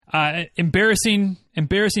Embarrassing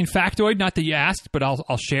factoid, not that you asked, but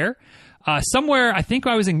I'll share. Somewhere, I think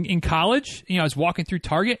I was in college, I was walking through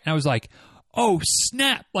Target, and I was like, oh,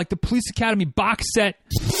 snap, like the Police Academy box set.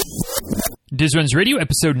 Diz Runs Radio,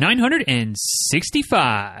 episode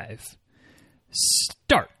 965,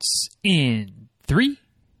 starts in 3,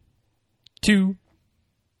 2,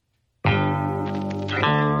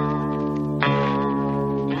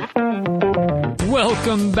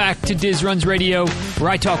 welcome back to Diz Runs Radio, where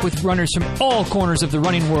I talk with runners from all corners of the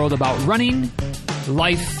running world about running,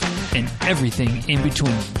 life, and everything in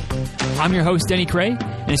between. I'm your host, Denny Cray,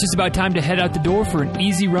 and it's just about time to head out the door for an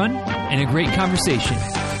easy run and a great conversation.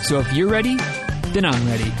 So if you're ready, then I'm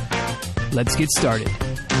ready. Let's get started.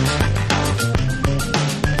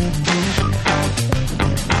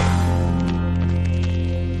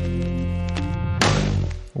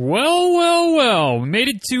 Well, we made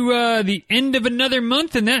it to the end of another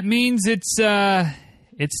month, and that means it's time.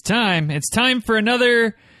 It's time for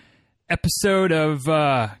another episode of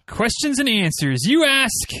questions and answers. You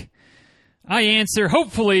ask, I answer.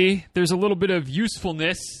 Hopefully, there's a little bit of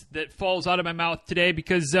usefulness that falls out of my mouth today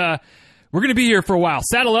because we're going to be here for a while.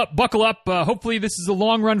 Saddle up, buckle up. Hopefully, this is a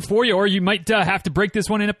long run for you, or you might have to break this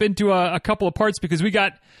one up into a couple of parts because we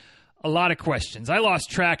got a lot of questions. I lost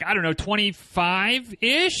track.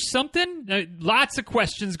 25-ish, something. Lots of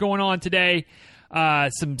questions going on today.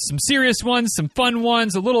 Some serious ones, some fun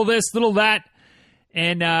ones, a little this, little that.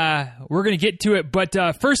 And we're going to get to it. But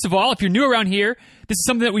first of all, if you're new around here, this is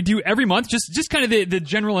something that we do every month. Just kind of the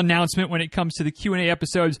general announcement when it comes to the Q&A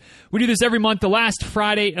episodes. We do this every month, the last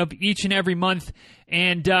Friday of each and every month.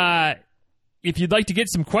 And if you'd like to get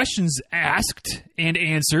some questions asked and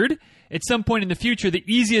answered at some point in the future, the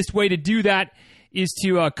easiest way to do that is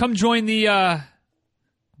to come join the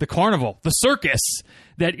carnival, the circus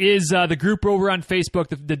that is the group over on Facebook,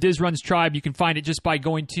 the Diz Runs Tribe. You can find it just by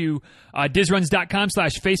going to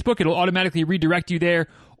dizruns.com/Facebook. It'll automatically redirect you there.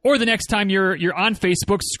 Or the next time you're on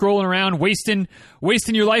Facebook, scrolling around, wasting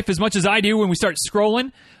your life as much as I do when we start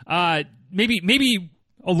scrolling, maybe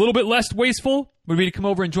a little bit less wasteful would be to come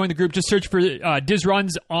over and join the group. Just search for Diz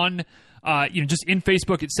Runs on just in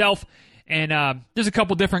Facebook itself. And there's a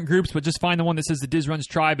couple different groups, but just find the one that says the Diz Runs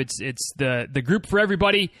Tribe. It's the group for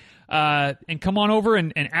everybody. And come on over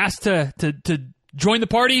and ask to join the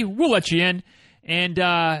party. We'll let you in. And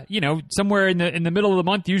somewhere in the middle of the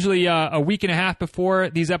month, usually a week and a half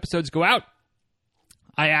before these episodes go out,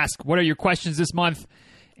 I ask, what are your questions this month?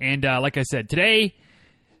 And like I said, today,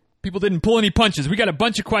 people didn't pull any punches. We got a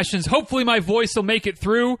bunch of questions. Hopefully my voice will make it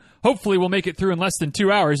through. Hopefully we'll make it through in less than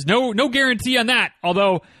 2 hours. No guarantee on that.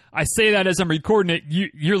 Although I say that as I'm recording it,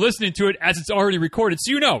 you're listening to it as it's already recorded.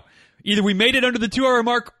 So either we made it under the 2-hour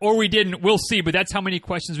mark or we didn't. We'll see. But that's how many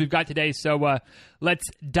questions we've got today. So let's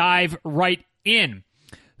dive right in.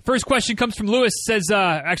 First question comes from Lewis. Says,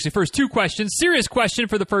 first two questions. Serious question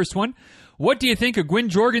for the first one. What do you think of Gwyn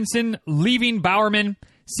Jorgensen leaving Bowerman?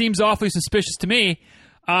 Seems awfully suspicious to me.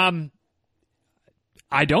 I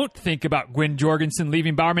don't think about Gwyn Jorgensen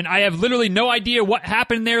leaving Bowerman. I have literally no idea what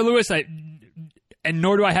happened there, Lewis, and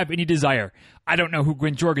nor do I have any desire. I don't know who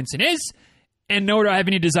Gwyn Jorgensen is, and nor do I have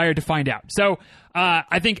any desire to find out. So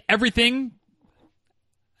I think everything...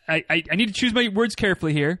 I need to choose my words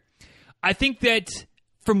carefully here. I think that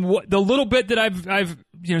from the little bit that I've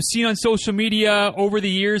seen on social media over the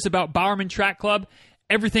years about Bowerman Track Club,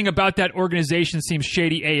 everything about that organization seems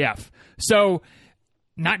shady AF. So...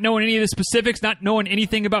 not knowing any of the specifics, not knowing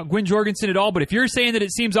anything about Gwyn Jorgensen at all, but if you're saying that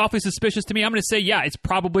it seems awfully suspicious to me, I'm going to say, yeah, it's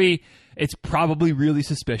probably really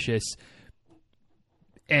suspicious,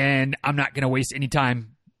 and I'm not going to waste any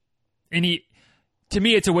time. To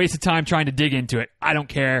me, it's a waste of time trying to dig into it. I don't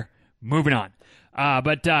care. Moving on.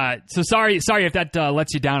 So sorry if that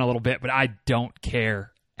lets you down a little bit, but I don't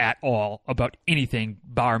care at all about anything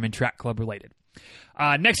Bowerman Track Club related.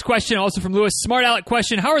 Next question, also from Lewis. Smart Alec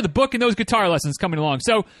question. How are the book and those guitar lessons coming along?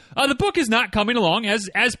 So the book is not coming along, as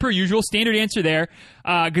per usual. Standard answer there.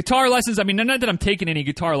 Guitar lessons, not that I'm taking any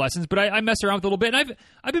guitar lessons, but I mess around with it a little bit. And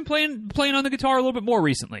I've been playing on the guitar a little bit more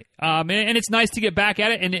recently. And it's nice to get back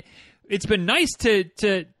at it. And it's been nice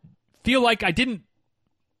to feel like I'm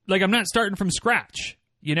not starting from scratch.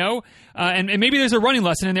 And maybe there's a running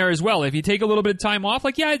lesson in there as well. If you take a little bit of time off,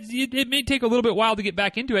 it may take a little bit while to get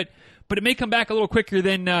back into it, but it may come back a little quicker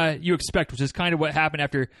than you expect, which is kind of what happened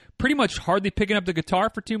after pretty much hardly picking up the guitar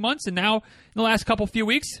for 2 months. And now, in the last few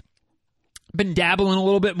weeks, been dabbling a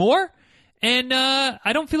little bit more. And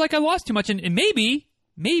I don't feel like I lost too much. And maybe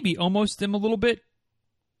almost am a little bit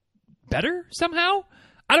better somehow.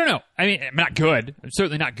 I don't know. I'm not good. I'm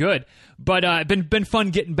certainly not good. But been fun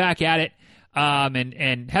getting back at it.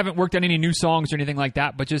 and haven't worked on any new songs or anything like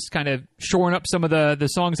that, but just kind of shoring up some of the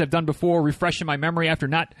songs I've done before, refreshing my memory after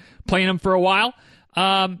not playing them for a while,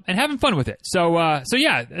 and having fun with it. So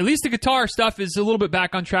yeah, at least the guitar stuff is a little bit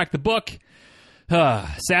back on track. The book,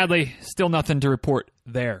 sadly, still nothing to report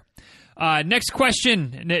there. Next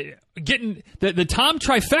question, getting the Tom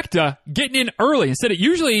trifecta, getting in early instead of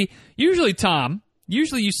usually Tom,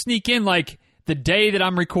 you sneak in like the day that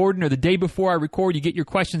I'm recording or the day before I record, you get your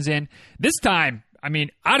questions in. This time, I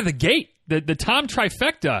mean, out of the gate, the Tom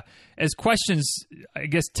trifecta as questions, I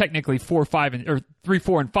guess technically 4, 5, or 3,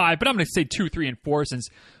 4, and 5, but I'm going to say 2, 3, and 4 since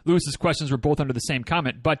Lewis's questions were both under the same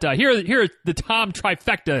comment. But here are the Tom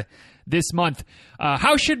trifecta this month.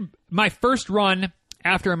 How should my first run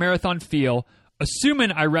after a marathon feel,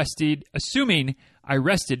 assuming I rested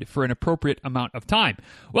for an appropriate amount of time?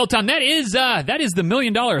 Well, Tom, that is the $1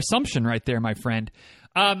 million assumption right there, my friend.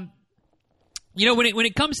 When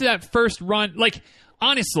it comes to that first run, like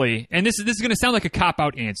honestly, and this is going to sound like a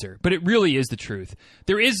cop-out answer, but it really is the truth.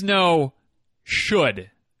 There is no should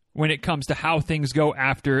when it comes to how things go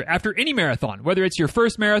after any marathon, whether it's your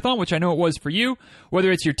first marathon, which I know it was for you,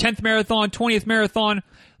 whether it's your 10th marathon, 20th marathon,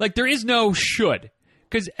 like there is no should.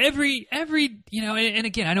 Because every and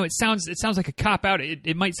again, I know it sounds like a cop-out.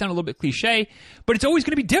 It might sound a little bit cliche, but it's always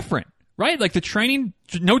going to be different, right? Like the training,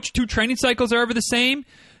 no two training cycles are ever the same.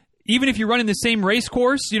 Even if you're running the same race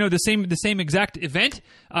course, the same exact event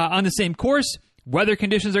on the same course, weather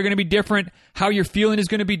conditions are going to be different. How you're feeling is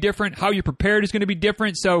going to be different. How you're prepared is going to be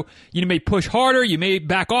different. So you may push harder. You may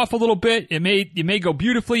back off a little bit. You may go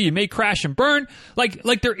beautifully. You may crash and burn.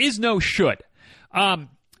 Like there is no should.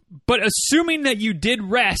 But assuming that you did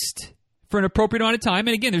rest for an appropriate amount of time,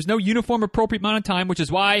 and again, there's no uniform appropriate amount of time, which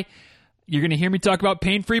is why you're going to hear me talk about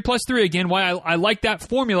pain-free plus 3 again, why I like that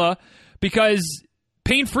formula, because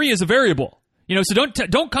pain-free is a variable. So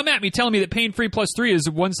don't come at me telling me that pain-free plus 3 is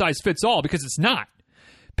one size fits all, because it's not.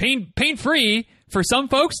 Pain-free for some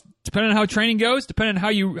folks, depending on how training goes, depending on how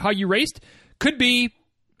you raced, could be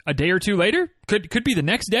a day or two later, could be the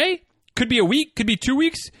next day, could be a week, could be 2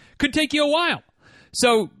 weeks, could take you a while.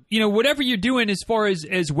 So, whatever you're doing as far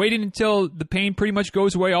as waiting until the pain pretty much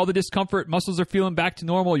goes away, all the discomfort, muscles are feeling back to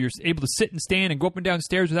normal, you're able to sit and stand and go up and down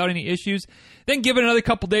stairs without any issues, then give it another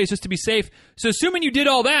couple days just to be safe. So assuming you did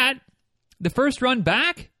all that, the first run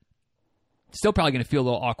back, still probably going to feel a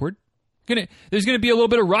little awkward. There's going to be a little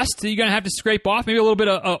bit of rust that you're going to have to scrape off, maybe a little bit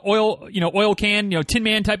of oil can, Tin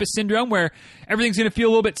Man type of syndrome where everything's going to feel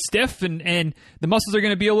a little bit stiff and the muscles are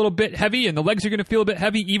going to be a little bit heavy and the legs are going to feel a bit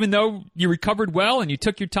heavy even though you recovered well and you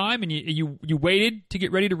took your time and you waited to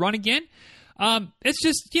get ready to run again. It's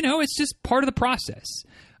just part of the process.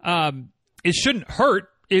 It shouldn't hurt.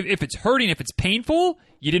 If it's hurting, if it's painful,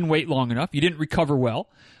 you didn't wait long enough. You didn't recover well.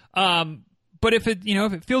 But if it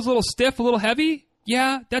feels a little stiff, a little heavy,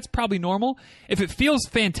 yeah, that's probably normal. If it feels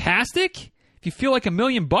fantastic, if you feel like $1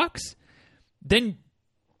 million, then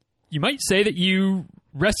you might say that you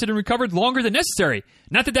rested and recovered longer than necessary.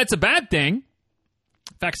 Not that that's a bad thing.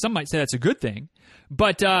 In fact, some might say that's a good thing.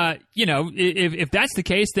 But, if that's the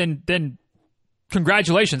case, then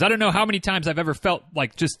congratulations. I don't know how many times I've ever felt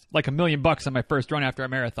like just like $1 million on my first run after a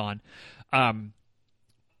marathon.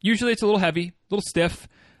 Usually it's a little heavy, a little stiff.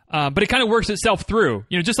 But it kind of works itself through.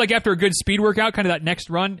 Just like after a good speed workout, kind of that next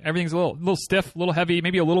run, everything's a little stiff, a little heavy,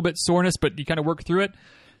 maybe a little bit soreness, but you kind of work through it.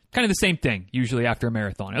 Kind of the same thing, usually after a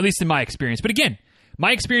marathon, at least in my experience. But again,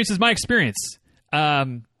 my experience is my experience.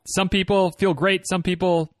 Some people feel great, some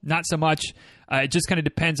people not so much. It just kind of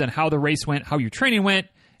depends on how the race went, how your training went,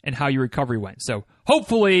 and how your recovery went. So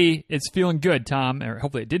hopefully it's feeling good, Tom, or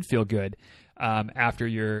hopefully it did feel good after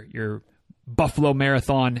your Buffalo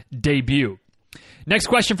Marathon debut. Next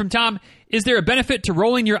question from Tom. Is there a benefit to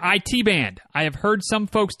rolling your IT band? I have heard some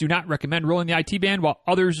folks do not recommend rolling the IT band while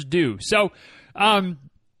others do. So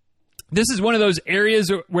this is one of those areas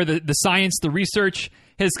where the science, the research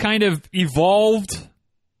has kind of evolved,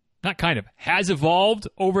 has evolved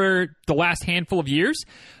over the last handful of years.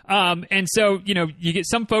 And so, you get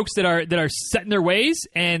some folks that are set in their ways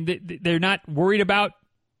and they're not worried about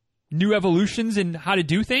new evolutions in how to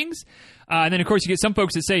do things. And then, of course, you get some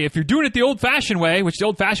folks that say, if you're doing it the old-fashioned way, which the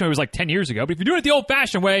old-fashioned way was like 10 years ago, but if you're doing it the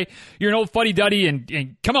old-fashioned way, you're an old fuddy-duddy,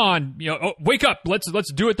 and come on, wake up,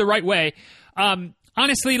 let's do it the right way.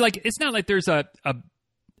 Honestly, like, it's not like there's I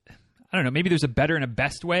don't know, maybe there's a better and a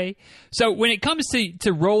best way. So when it comes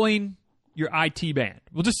to rolling your IT band,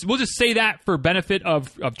 we'll just say that for benefit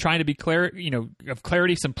of trying to be clear, of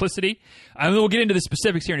clarity, simplicity. And then we'll get into the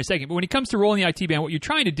specifics here in a second. But when it comes to rolling the IT band, what you're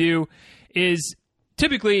trying to do is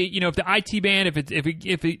typically, if the IT band,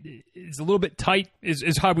 if it is a little bit tight,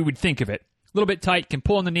 is how we would think of it. little bit tight, can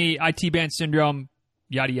pull on the knee, IT band syndrome,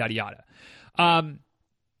 yada, yada, yada.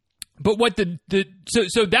 But what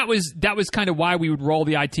so that was kind of why we would roll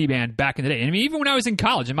the IT band back in the day. I mean, even when I was in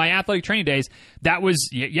college, in my athletic training days, that was,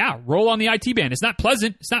 roll on the IT band. It's not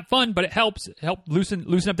pleasant, it's not fun, but it helps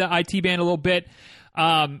loosen up that IT band a little bit,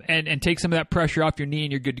 and take some of that pressure off your knee,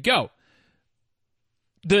 and you're good to go.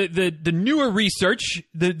 The newer research,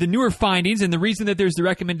 the newer findings, and the reason that there's the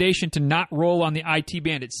recommendation to not roll on the IT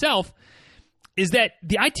band itself is that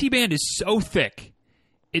the IT band is so thick,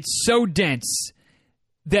 it's so dense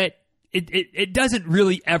that it doesn't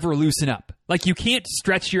really ever loosen up. Like, you can't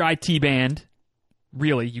stretch your IT band.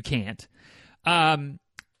 Really, you can't.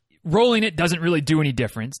 Rolling it doesn't really do any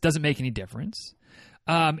difference, doesn't make any difference.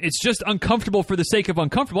 It's just uncomfortable for the sake of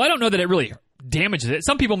uncomfortable. I don't know that it really damages it.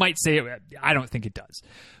 Some people might say it. I don't think it does.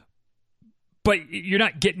 But you're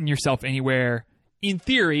not getting yourself anywhere, in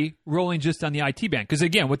theory, rolling just on the IT band. Because,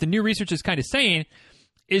 again, what the new research is kind of saying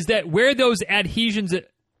is that where those adhesions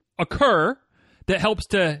occur, that helps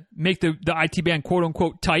to make the IT band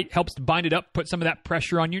quote-unquote tight, helps to bind it up, put some of that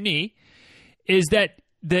pressure on your knee, is that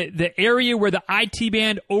the area where the IT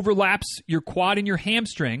band overlaps your quad and your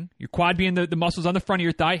hamstring, your quad being the muscles on the front of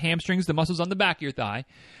your thigh, hamstrings, the muscles on the back of your thigh,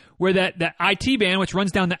 where that IT band, which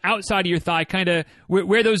runs down the outside of your thigh, kind of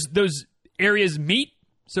where those areas meet.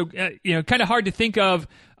 So, kind of hard to think of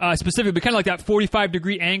specifically, but kind of like that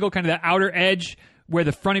 45-degree angle, kind of that outer edge, where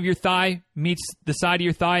the front of your thigh meets the side of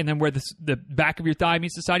your thigh, and then where the back of your thigh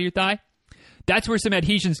meets the side of your thigh. That's where some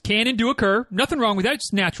adhesions can and do occur. Nothing wrong with that.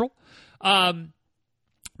 It's natural.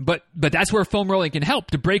 But that's where foam rolling can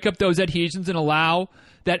help to break up those adhesions and allow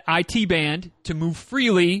that IT band to move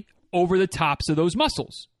freely over the tops of those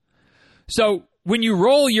muscles. So when you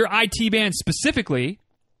roll your IT band specifically,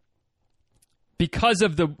 because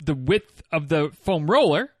of the width of the foam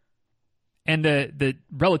roller, and the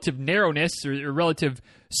relative narrowness or relative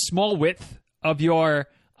small width of your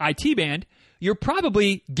IT band, you're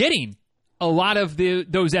probably getting a lot of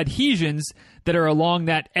those adhesions that are along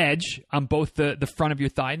that edge on both the front of your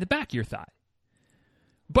thigh and the back of your thigh.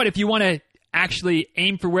 But if you want to actually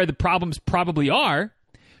aim for where the problems probably are,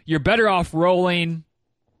 you're better off rolling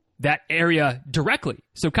that area directly.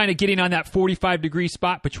 So kind of getting on that 45-degree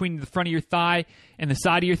spot between the front of your thigh and the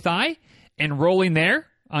side of your thigh and rolling there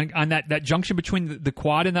on that junction between the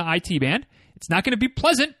quad and the IT band. It's not going to be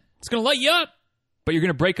pleasant. It's going to light you up, but you're going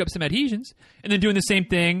to break up some adhesions. And then doing the same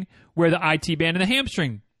thing where the IT band and the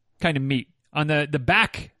hamstring kind of meet on the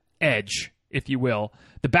back edge, if you will,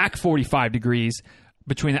 the back 45 degrees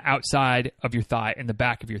between the outside of your thigh and the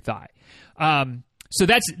back of your thigh. So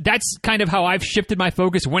that's kind of how I've shifted my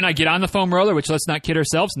focus when I get on the foam roller, which, let's not kid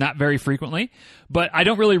ourselves, not very frequently. But I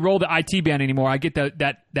don't really roll the IT band anymore. I get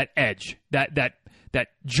that edge, that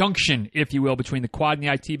junction, if you will, between the quad and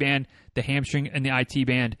the IT band, the hamstring and the IT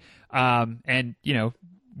band. And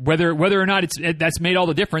whether or not that's made all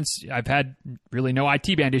the difference, I've had really no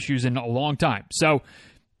IT band issues in a long time. So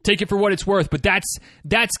take it for what it's worth. But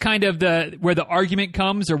that's kind of where the argument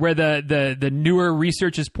comes, or where the newer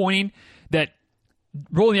research is pointing, that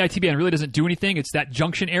rolling the IT band really doesn't do anything. It's that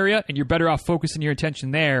junction area, and you're better off focusing your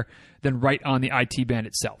attention there than right on the IT band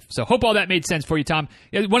itself. So hope all that made sense for you, Tom.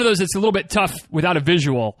 One of those that's a little bit tough without a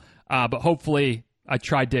visual, but hopefully I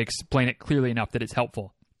tried to explain it clearly enough that it's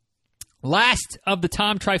helpful. Last of the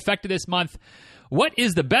Tom trifecta this month, what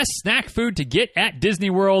is the best snack food to get at Disney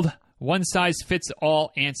World? One size fits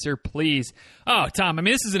all answer, please. Oh, Tom, I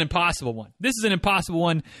mean, this is an impossible one. This is an impossible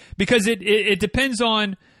one because it depends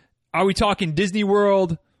on, are we talking Disney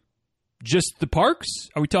World, just the parks?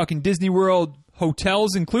 Are we talking Disney World,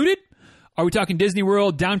 hotels included? Are we talking Disney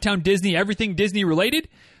World, downtown Disney, everything Disney related?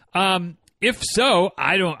 If so,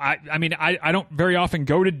 I don't very often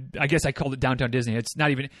go to, I guess I called it downtown Disney. It's not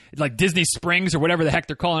even like Disney Springs or whatever the heck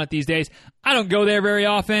they're calling it these days. I don't go there very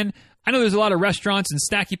often. I know there's a lot of restaurants and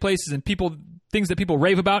snacky places and things that people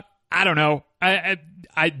rave about. I don't know.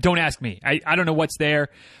 I don't ask me. I don't know what's there.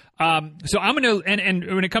 So I'm going to,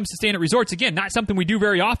 and when it comes to staying at resorts, again, not something we do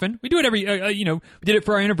very often. We do it every, we did it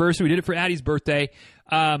for our anniversary. We did it for Addie's birthday.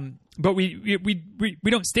 But we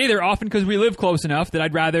don't stay there often because we live close enough that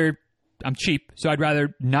I'm cheap, so I'd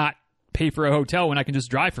rather not pay for a hotel when I can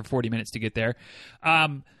just drive for 40 minutes to get there.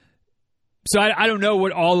 So I don't know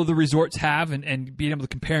what all of the resorts have and being able to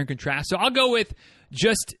compare and contrast. So I'll go with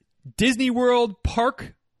just Disney World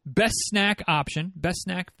Park best snack option, best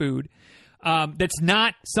snack food. That's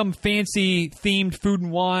not some fancy themed food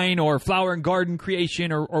and wine or flower and garden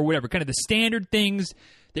creation or whatever. Kind of the standard things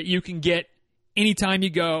that you can get anytime you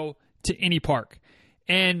go to any park.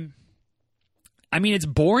 And I mean, it's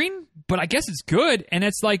boring, but I guess it's good. And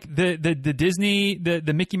it's like the Disney,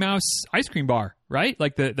 the Mickey Mouse ice cream bar, right?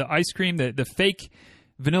 Like the ice cream, the fake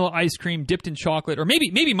vanilla ice cream dipped in chocolate. Or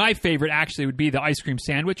maybe my favorite actually would be the ice cream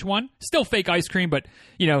sandwich one. Still fake ice cream, but,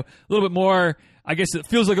 a little bit more, I guess it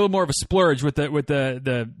feels like a little more of a splurge with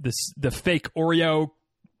the fake Oreo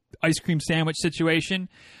ice cream sandwich situation.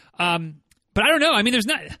 But I don't know. I mean, there's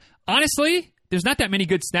not that many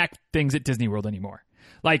good snack things at Disney World anymore.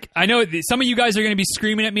 Like, I know some of you guys are going to be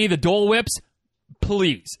screaming at me, the Dole Whips,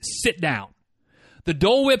 please, sit down. The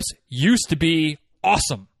Dole Whips used to be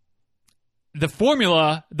awesome. The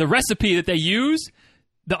formula, the recipe that they use,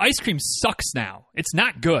 the ice cream sucks now. It's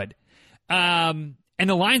not good. And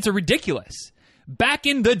the lines are ridiculous. Back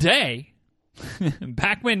in the day,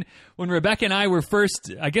 back when Rebecca and I were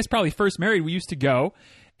probably first married, we used to go,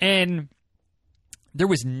 and there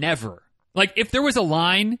was never, like, if there was a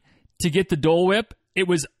line to get the Dole Whip, it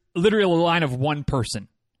was literally a line of one person.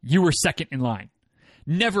 You were second in line.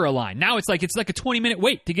 Never a line. Now it's like a 20-minute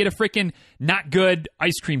wait to get a freaking not good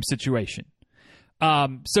ice cream situation.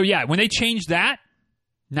 So yeah, when they changed that,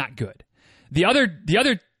 not good. The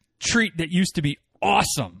other treat that used to be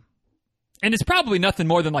awesome, and it's probably nothing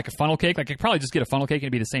more than like a funnel cake. Like, I could probably just get a funnel cake and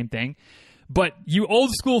it'd be the same thing. But you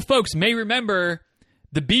old school folks may remember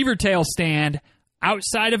the beaver tail stand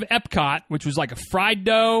outside of Epcot, which was like a fried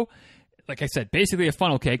dough. Like I said, basically a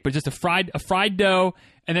funnel cake, but just a fried dough,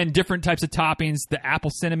 and then different types of toppings. The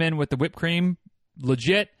apple cinnamon with the whipped cream,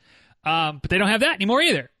 legit. But they don't have that anymore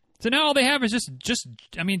either. So now all they have is just.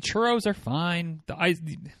 I mean, churros are fine. The ice,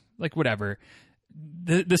 like, whatever.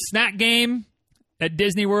 The snack game at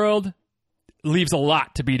Disney World leaves a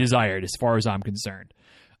lot to be desired, as far as I'm concerned.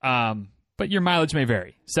 But your mileage may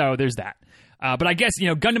vary, so there's that. But I guess,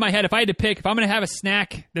 gun to my head, if I had to pick, if I'm going to have a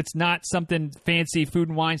snack that's not something fancy, food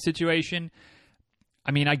and wine situation,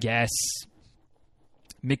 I mean, I guess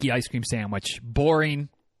Mickey ice cream sandwich. Boring,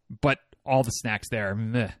 but all the snacks there are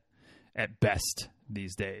meh at best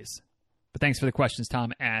these days. But thanks for the questions,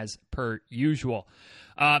 Tom, as per usual.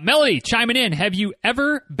 Melody chiming in. Have you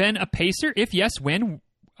ever been a pacer? If yes, when?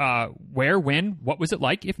 Where, when, what was it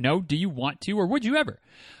like? If no, do you want to, or would you ever?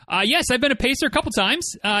 Yes, I've been a pacer a couple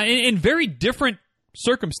times in very different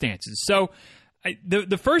circumstances. So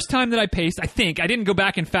the first time that I paced, I didn't go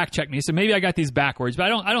back and fact check me, so maybe I got these backwards,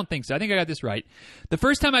 but I don't think so. I think I got this right. The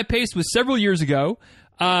first time I paced was several years ago.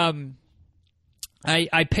 I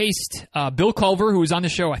paced Bill Culver, who was on the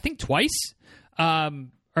show, I think twice.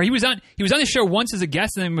 Or he was on the show once as a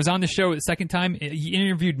guest, and then was on the show the second time. He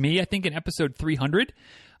interviewed me, I think, in episode 300.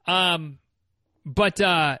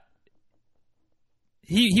 But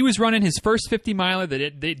he was running his first 50 miler,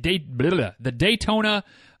 the Daytona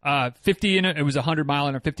 50, and it was a 100 mile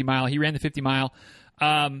and a 50 mile. He ran the 50 mile.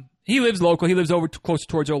 He lives local. He lives over close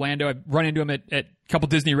towards Orlando. I've run into him at a couple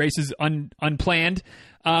Disney races unplanned.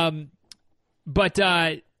 But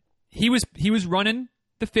he was running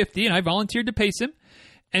the 50, and I volunteered to pace him.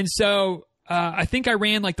 And so I think I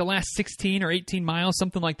ran like the last 16 or 18 miles,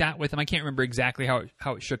 something like that with him. I can't remember exactly how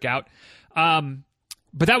it shook out.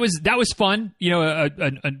 But that was fun.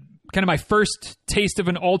 Kind of my first taste of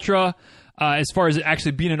an ultra, as far as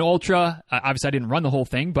actually being an ultra. Obviously, I didn't run the whole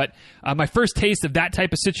thing, but my first taste of that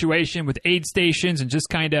type of situation with aid stations and just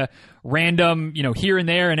kind of random, here and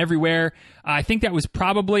there and everywhere. I think that was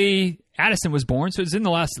probably Addison was born, so it was in the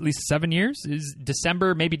last at least 7 years. It was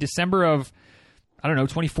December of, I don't know,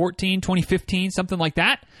 2014, 2015, something like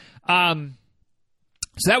that. So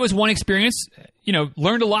that was one experience.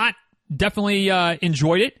 Learned a lot. Definitely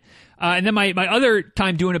enjoyed it. And then my other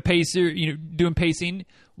time doing doing pacing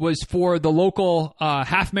was for the local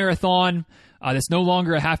half marathon. That's no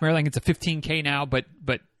longer a half marathon. It's a 15K now. But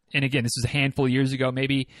and again, this was a handful of years ago.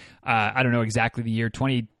 Maybe I don't know exactly the year.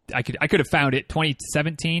 I could have found it.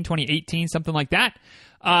 2017, 2018, something like that.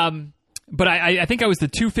 But I think I was the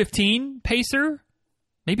 2:15 pacer.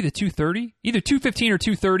 Maybe the 2:30, either 2:15 or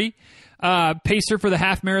 2:30 pacer for the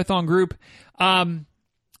half marathon group,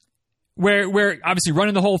 where obviously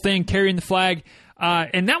running the whole thing, carrying the flag,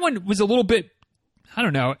 and that one was a little bit, I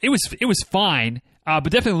don't know, it was fine,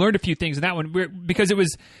 but definitely learned a few things in that one because there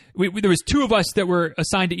was two of us that were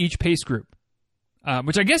assigned to each pace group,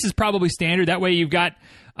 which I guess is probably standard. That way you've got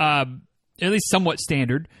at least somewhat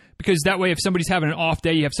standard. Because that way, if somebody's having an off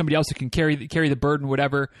day, you have somebody else who can carry the burden,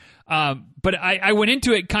 whatever. But I went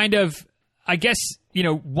into it kind of, I guess,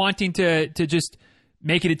 wanting to just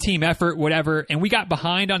make it a team effort, whatever. And we got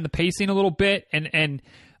behind on the pacing a little bit, and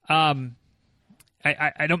I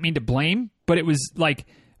don't mean to blame, but it was like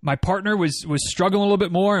my partner was struggling a little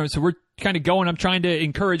bit more, and so we're kind of going. I'm trying to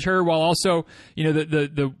encourage her while also,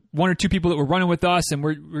 the one or two people that were running with us, and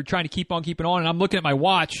we're trying to keep on keeping on. And I'm looking at my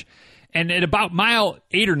watch, and at about mile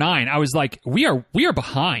 8 or 9, I was like, we are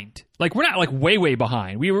behind. Like, we're not like way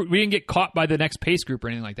behind. We didn't get caught by the next pace group or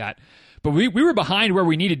anything like that, but we were behind where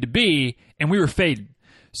we needed to be, and we were fading.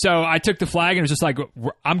 So I took the flag and was just like,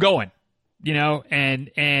 I'm going,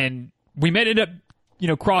 and we ended up,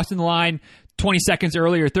 crossing the line 20 seconds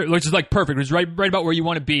earlier, which is like perfect. It was right about where you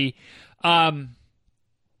want to be. But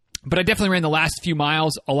I definitely ran the last few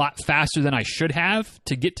miles a lot faster than I should have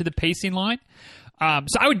to get to the pacing line.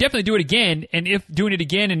 So I would definitely do it again. And if doing it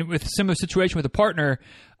again and with a similar situation with a partner,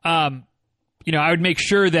 I would make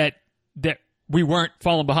sure that we weren't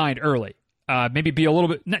falling behind early. Maybe be a little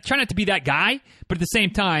bit, try not to be that guy, but at the same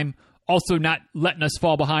time, also not letting us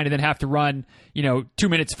fall behind and then have to run, 2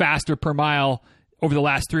 minutes faster per mile over the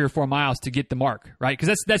last 3 or 4 miles to get the mark, right?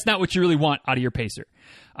 Because that's not what you really want out of your pacer.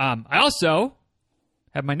 I also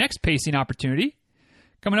have my next pacing opportunity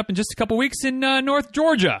coming up in just a couple weeks in North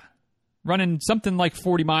Georgia, running something like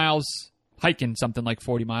 40 miles, hiking something like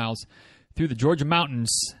 40 miles through the Georgia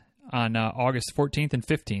mountains on August 14th and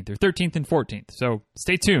 15th, or 13th and 14th. So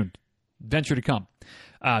stay tuned. Adventure to come.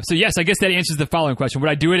 So yes, I guess that answers the following question.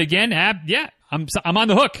 Would I do it again? Yeah, I'm on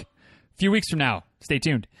the hook a few weeks from now. Stay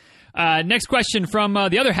tuned. Next question from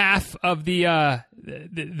the other half of the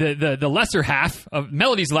lesser half of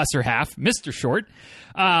Melody's lesser half, Mr. Short.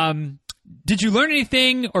 Did you learn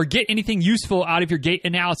anything or get anything useful out of your gait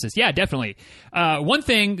analysis? Yeah, definitely. One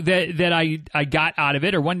thing that I got out of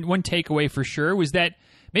it, or one takeaway for sure, was that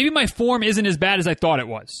maybe my form isn't as bad as I thought it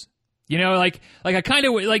was. Like I kind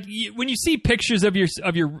of like when you see pictures of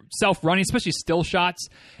yourself running, especially still shots,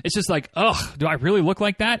 it's just like, ugh, do I really look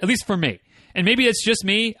like that? At least for me. And maybe it's just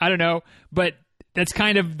me. I don't know. But that's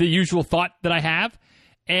kind of the usual thought that I have.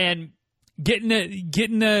 And getting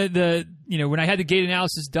the when I had the gait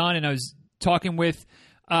analysis done and I was talking with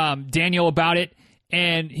Daniel about it,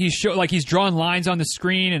 and he's drawing lines on the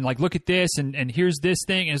screen and like, look at this and here's this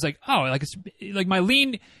thing. And it's like, oh, like it's like my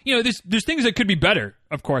lean, there's things that could be better,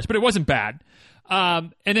 of course, but it wasn't bad.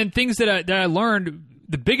 And then things that I learned,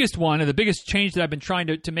 the biggest one, or the biggest change that I've been trying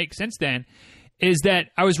to make since then, is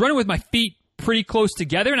that I was running with my feet pretty close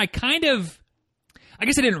together, and I guess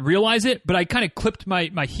I didn't realize it, but I kind of clipped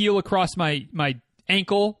my heel across my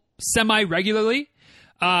ankle semi-regularly.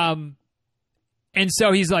 And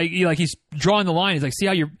so he's drawing the line. He's like, see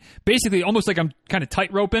how you're basically almost like I'm kind of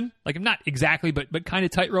tight roping. Like I'm not exactly, but kind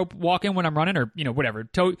of tight rope walking when I'm running, or, whatever.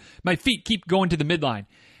 My feet keep going to the midline.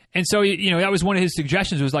 And so, that was one of his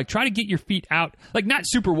suggestions, was like, try to get your feet out, like not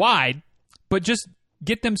super wide, but just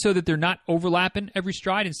get them so that they're not overlapping every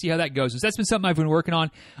stride, and see how that goes. So that's been something I've been working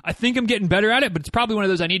on. I think I'm getting better at it, but it's probably one of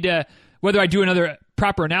those I need to, whether I do another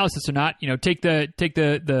proper analysis or not, take the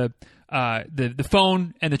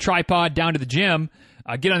phone and the tripod down to the gym,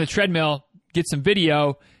 get on the treadmill, get some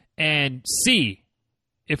video, and see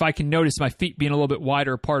if I can notice my feet being a little bit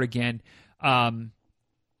wider apart again. Because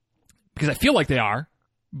I feel like they are,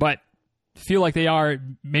 but feel like they are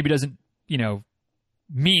maybe doesn't,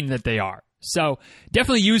 mean that they are. So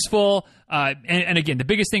definitely useful. And again, the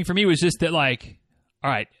biggest thing for me was just that, like, all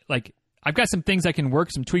right, like I've got some things I can work,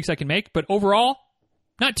 some tweaks I can make, but overall,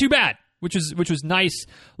 not too bad. Which was nice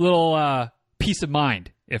little peace of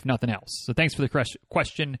mind, if nothing else. So thanks for the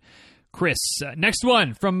question, Chris. Next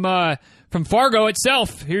one from Fargo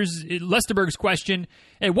itself. Here's Lesterberg's question.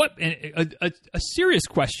 Hey, a serious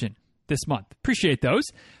question this month. Appreciate those.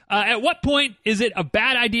 At what point is it a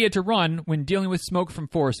bad idea to run when dealing with smoke from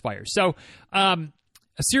forest fires? So a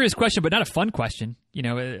serious question, but not a fun question.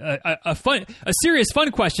 A serious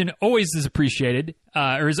fun question always is appreciated,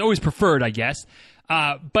 or is always preferred, I guess.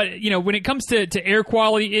 But when it comes to air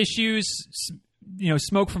quality issues,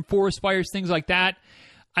 smoke from forest fires, things like that,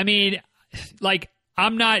 I mean, like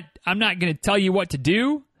I'm not going to tell you what to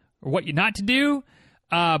do or what not to do,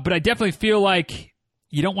 but I definitely feel like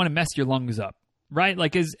you don't want to mess your lungs up, right?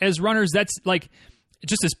 Like as runners, that's like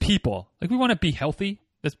just as people, like we want to be healthy.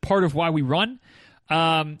 That's part of why we run.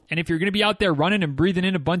 And if you're going to be out there running and breathing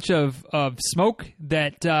in a bunch of smoke,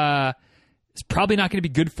 that is probably not going to be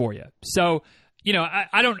good for you. So.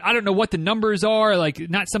 I don't know what the numbers are, like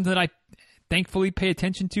not something that I thankfully pay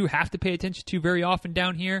attention to, have to pay attention to very often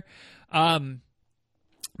down here.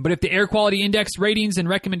 But if the air quality index ratings and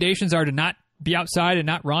recommendations are to not be outside and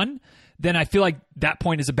not run, then I feel like that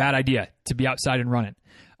point is a bad idea to be outside and running.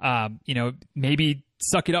 Maybe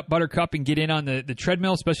suck it up, buttercup, and get in on the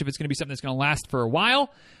treadmill, especially if it's going to be something that's going to last for a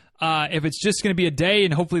while. If it's just going to be a day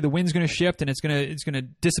and hopefully the wind's going to shift and it's going to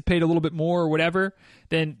dissipate a little bit more or whatever,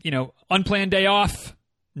 then, unplanned day off,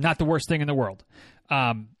 not the worst thing in the world.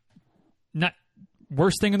 not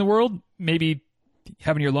worst thing in the world. Maybe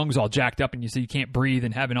having your lungs all jacked up and you can't breathe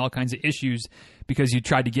and having all kinds of issues because you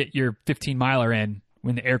tried to get your 15-miler in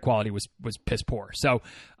when the air quality was piss poor. So,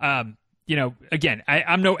 again,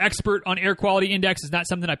 I'm no expert on air quality index. It's not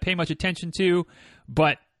something I pay much attention to,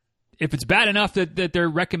 but if it's bad enough that they're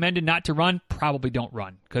recommended not to run, probably don't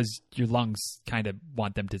run because your lungs kind of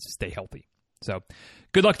want them to stay healthy. So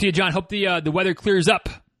good luck to you, John. Hope the weather clears up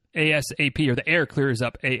ASAP, or the air clears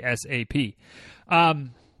up ASAP.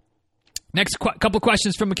 Next couple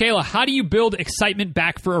questions from Michaela. How do you build excitement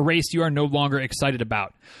back for a race you are no longer excited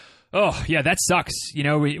about? Oh, yeah, that sucks.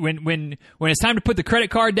 When it's time to put the credit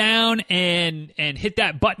card down and hit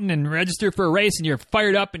that button and register for a race and you're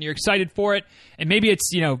fired up and you're excited for it, and maybe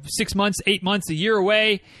it's, 6 months, 8 months, a year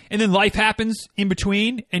away, and then life happens in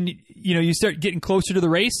between and, you start getting closer to the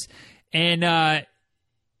race and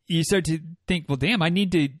you start to think, well, damn, I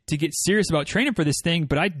need to get serious about training for this thing,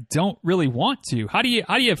 but I don't really want to. How do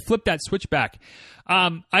you flip that switch back?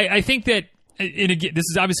 I think that, and again, this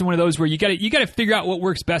is obviously one of those where you got to figure out what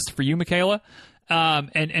works best for you, Michaela,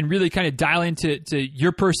 and really kind of dial into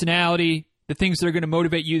your personality, the things that are going to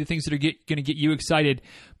motivate you, the things that are going to get you excited.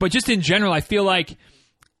 But just in general, I feel like,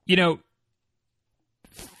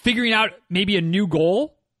 figuring out maybe a new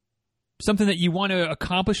goal, something that you want to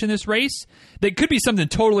accomplish in this race, that could be something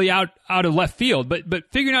totally out of left field,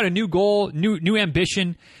 but figuring out a new goal, new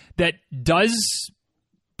ambition that does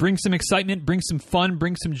bring some excitement, bring some fun,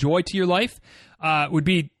 bring some joy to your life, would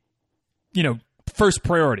be, first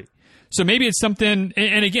priority. So maybe it's something,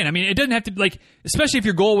 and again, I mean, it doesn't have to, especially if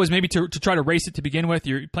your goal was maybe to try to race it to begin with,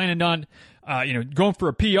 you're planning on, going for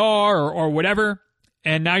a PR or whatever,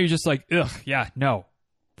 and now you're just like, ugh, yeah, no.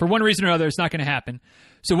 For one reason or another, it's not going to happen.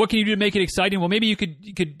 So what can you do to make it exciting? Well, maybe you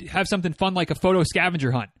could have something fun like a photo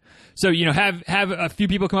scavenger hunt. So, have a few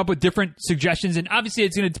people come up with different suggestions, and obviously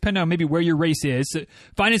it's going to depend on maybe where your race is. So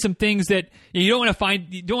finding some things that you don't want to find,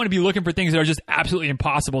 you don't want to be looking for things that are just absolutely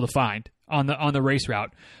impossible to find on the race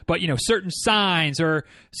route. But, certain signs or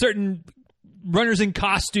certain runners in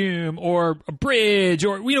costume or a bridge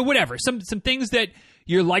or, whatever. Some things that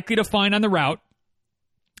you're likely to find on the route,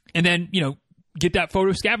 and then, get that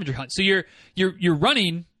photo scavenger hunt. So you're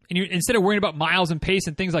running, and instead of worrying about miles and pace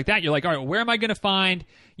and things like that, you're like, all right, well, where am I going to find,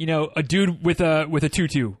 a dude with a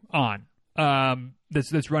tutu on,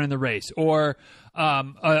 that's running the race, or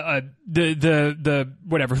the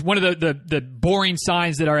whatever, one of the boring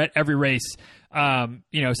signs that are at every race,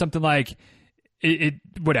 something like it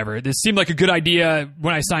whatever. This seemed like a good idea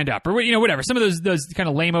when I signed up, or whatever. Some of those kind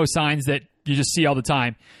of lame-o signs that you just see all the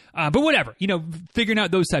time. But whatever, figuring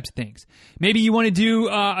out those types of things. Maybe you want to do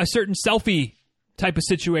a certain selfie type of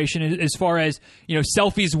situation as far as,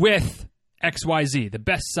 selfies with XYZ, the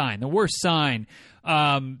best sign, the worst sign,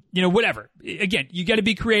 whatever. Again, you got to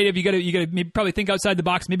be creative. You got to maybe probably think outside the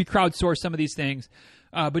box, maybe crowdsource some of these things.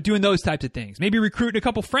 But doing those types of things, maybe recruiting a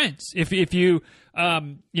couple friends if you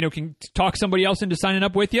can talk somebody else into signing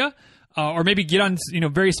up with you, or maybe get on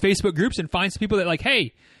various Facebook groups and find some people that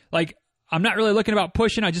hey, I'm not really looking about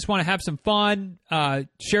pushing. I just want to have some fun,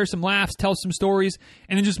 share some laughs, tell some stories,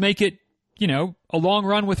 and then just make it a long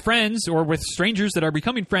run with friends or with strangers that are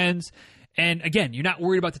becoming friends. And again, you're not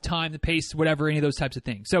worried about the time, the pace, whatever, any of those types of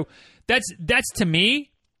things. So that's to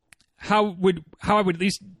me how I would at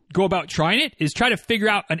least go about trying it, is try to figure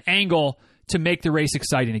out an angle to make the race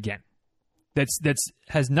exciting again. That's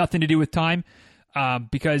has nothing to do with time,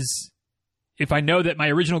 because if I know that my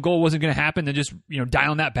original goal wasn't going to happen, then just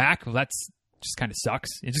dialing that back, well, that's just kind of sucks.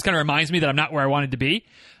 It just kind of reminds me that I'm not where I wanted to be.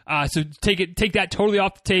 So take that totally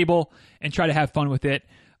off the table and try to have fun with it.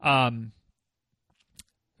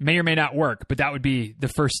 May or may not work, but that would be the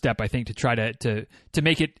first step, I think, to try to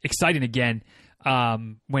make it exciting again,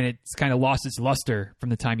 when it's kind of lost its luster from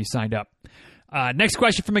the time you signed up. Next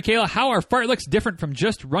question from Michaela: how are fartleks different from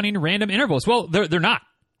just running random intervals? Well, they're not,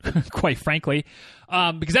 quite frankly,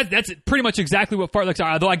 because that's pretty much exactly what fartleks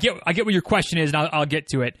are. Although I get what your question is, and I'll get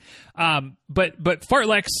to it. But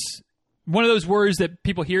fartleks, one of those words that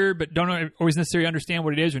people hear but don't always necessarily understand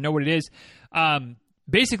what it is or know what it is.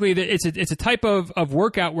 Basically, it's a type of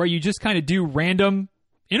workout where you just kind of do random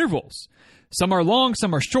intervals. Some are long,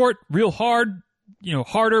 some are short, real hard,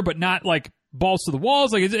 harder, but not like balls to the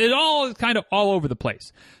walls. Like it's all kind of all over the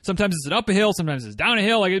place. Sometimes it's up a hill, sometimes it's down a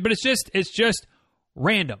hill. But it's just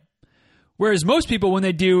random. Whereas most people, when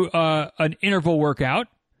they do an interval workout,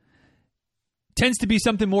 tends to be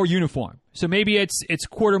something more uniform. So maybe it's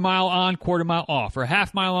quarter mile on, quarter mile off, or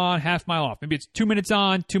half mile on, half mile off. Maybe it's 2 minutes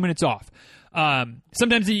on, 2 minutes off.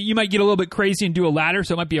 Sometimes you might get a little bit crazy and do a ladder.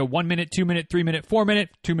 So it might be a 1 minute, 2 minute, 3 minute, 4 minute,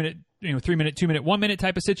 2 minute, 3 minute, 2 minute, 1 minute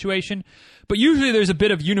type of situation. But usually there's a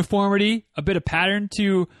bit of uniformity, a bit of pattern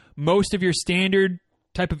to most of your standard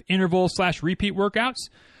type of interval/repeat workouts.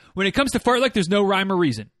 When it comes to fartlek, there's no rhyme or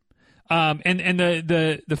reason. And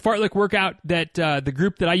the fartlek workout that the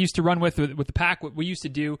group that I used to run with the pack, what we used to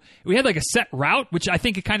do, we had like a set route, which I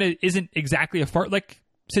think it kind of isn't exactly a fartlek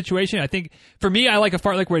situation. I think for me, I like a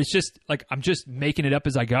fartlek where it's just like I'm just making it up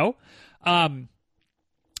as I go.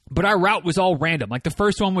 But our route was all random. Like the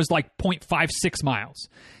first one was like 0.56 miles,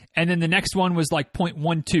 and then the next one was like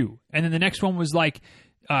 0.12, and then the next one was like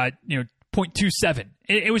 0.27.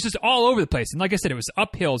 It was just all over the place. And like I said, it was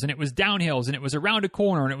up hills and it was down hills and it was around a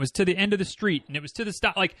corner and it was to the end of the street and it was to the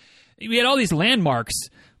stop. Like we had all these landmarks,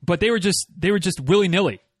 but they were just willy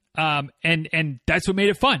nilly. And that's what made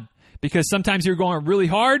it fun, because sometimes you were going really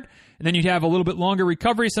hard and then you'd have a little bit longer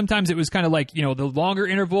recovery. Sometimes it was kind of like, the longer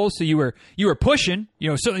intervals. So you were pushing,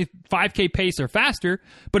 certainly 5K pace or faster,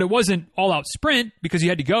 but it wasn't all out sprint because you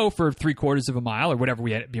had to go for 3/4 of a mile or whatever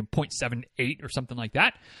we had, 0.78 or something like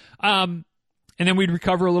that. And then we'd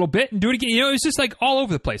recover a little bit and do it again. It was just like all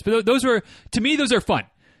over the place. But those are fun.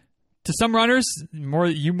 To some runners,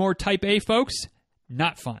 more type A folks,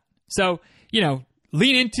 not fun. So,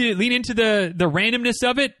 lean into the randomness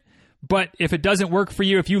of it. But if it doesn't work for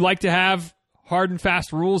you, if you like to have hard and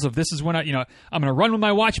fast rules of this is when I'm going to run with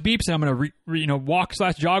my watch beeps and I'm going to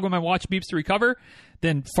walk/jog with my watch beeps to recover,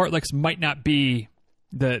 then fartleks might not be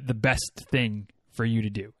the best thing for you to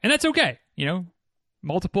do. And that's okay.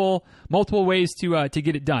 Multiple ways to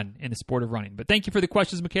get it done in the sport of running. But thank you for the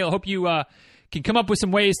questions, Michaela. Hope you can come up with some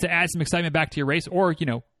ways to add some excitement back to your race, or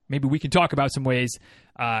maybe we can talk about some ways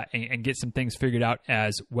and get some things figured out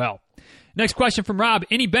as well. Next question from Rob: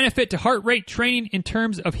 any benefit to heart rate training in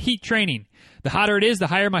terms of heat training? The hotter it is, the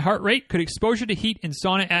higher my heart rate. Could exposure to heat in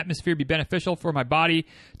sauna atmosphere be beneficial for my body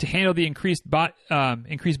to handle the increased body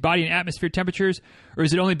and atmosphere temperatures, or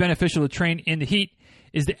is it only beneficial to train in the heat?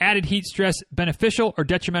 Is the added heat stress beneficial or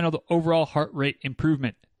detrimental to overall heart rate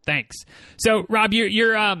improvement? Thanks. So, Rob,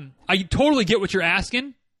 I totally get what you're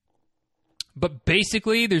asking, but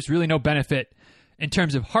basically there's really no benefit in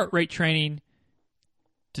terms of heart rate training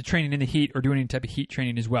to training in the heat or doing any type of heat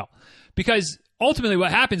training as well. Because ultimately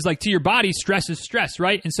what happens, like to your body, stress is stress,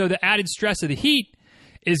 right? And so the added stress of the heat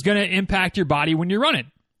is going to impact your body when you're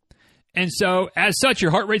running. And so as such,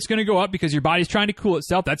 your heart rate's going to go up because your body's trying to cool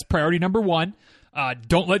itself. That's priority number one.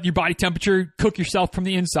 Don't let your body temperature cook yourself from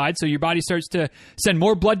the inside. So your body starts to send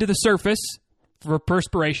more blood to the surface for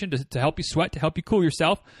perspiration to help you sweat, to help you cool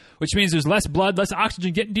yourself, which means there's less blood, less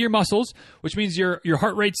oxygen getting to your muscles, which means your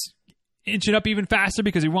heart rate's inching up even faster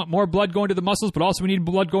because we want more blood going to the muscles, but also we need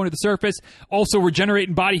blood going to the surface. Also, we're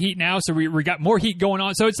generating body heat now, so we got more heat going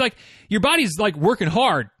on. So it's like your body's like working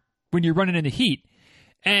hard when you're running in the heat.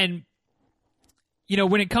 And,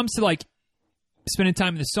 when it comes to like spending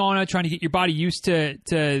time in the sauna, trying to get your body used to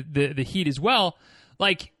the heat as well,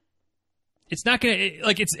 like it's not going to,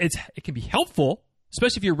 like it can be helpful,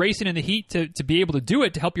 especially if you're racing in the heat to be able to do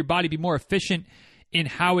it, to help your body be more efficient in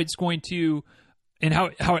how it's going to, and how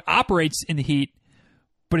it operates in the heat,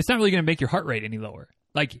 but it's not really going to make your heart rate any lower.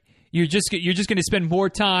 Like you're just going to spend more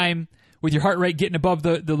time with your heart rate getting above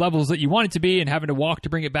the levels that you want it to be and having to walk to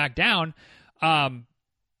bring it back down.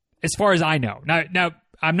 As far as I know. Now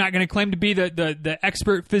I'm not going to claim to be the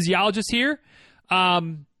expert physiologist here.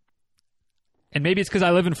 And maybe it's because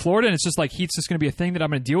I live in Florida and it's just like heat's just going to be a thing that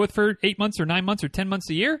I'm going to deal with for 8 months or 9 months or 10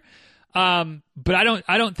 months a year. But I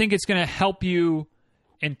don't think it's going to help you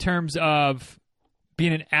in terms of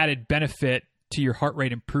being an added benefit to your heart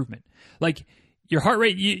rate improvement. Like your heart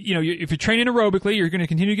rate, if you're training aerobically, you're going to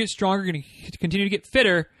continue to get stronger, you're going to continue to get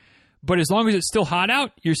fitter. But as long as it's still hot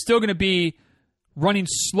out, you're still going to be running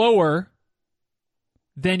slower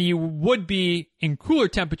than you would be in cooler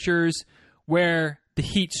temperatures where the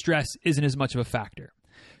heat stress isn't as much of a factor.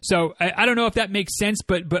 So I don't know if that makes sense,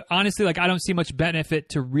 but honestly, like I don't see much benefit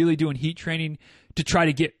to really doing heat training to try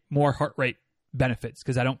to get more heart rate benefits,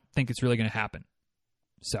 because I don't think it's really going to happen.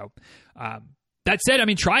 So that said, I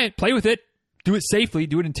mean, try it, play with it, do it safely,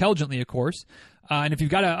 do it intelligently, of course. And if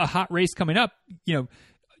you've got a hot race coming up,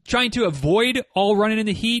 trying to avoid all running in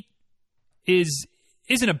the heat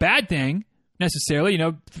isn't a bad thing necessarily.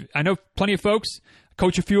 I know plenty of folks,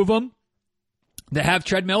 coach a few of them, that have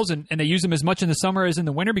treadmills and they use them as much in the summer as in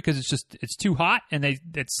the winter because it's too hot and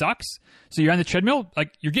it sucks. So you're on the treadmill,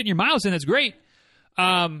 like you're getting your miles in, that's great.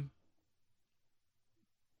 But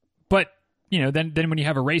then when you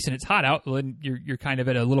have a race and it's hot out, then you're kind of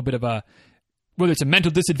at a little bit of a, whether it's a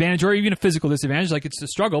mental disadvantage or even a physical disadvantage, like it's a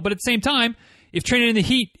struggle. But at the same time, if training in the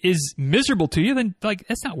heat is miserable to you, then like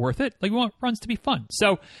that's not worth it. Like we want runs to be fun.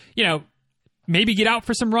 So, maybe get out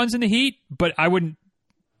for some runs in the heat, but I wouldn't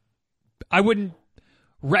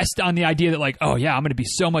rest on the idea that like, oh yeah, I'm going to be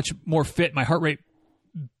so much more fit. My heart rate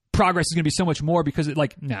progress is going to be so much more because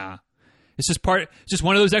nah. It's just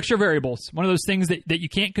one of those extra variables, one of those things that you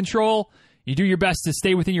can't control. You do your best to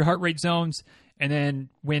stay within your heart rate zones. And then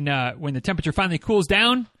when the temperature finally cools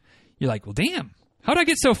down, you're like, well, damn, how did I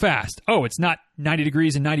get so fast? Oh, it's not 90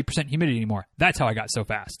 degrees and 90% humidity anymore. That's how I got so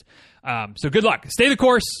fast. So good luck. Stay the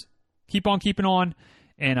course. Keep on keeping on.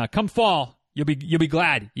 And come fall, you'll be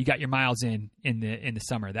glad you got your miles in the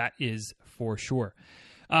summer. That is for sure.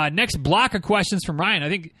 Next block of questions from Ryan. I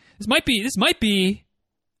think this might be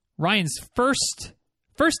Ryan's first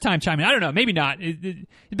time chiming in. I don't know. Maybe not. He's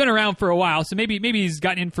been around for a while, so maybe he's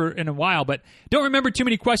gotten in a while. But don't remember too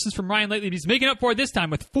many questions from Ryan lately. He's making up for it this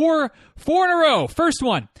time with four in a row. First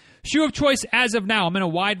one, shoe of choice as of now. I'm in a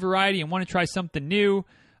wide variety and want to try something new.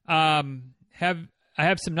 I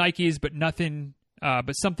have some Nikes, but nothing,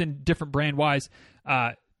 but something different brand wise.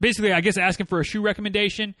 Basically, I guess asking for a shoe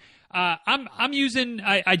recommendation. I'm using.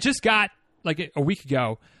 I just got like a week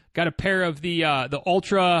ago. Got a pair of the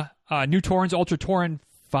Ultra New Torrens, Ultra Torren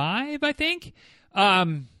 5, I think. They're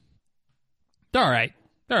all right.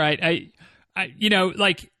 I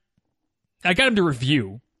got them to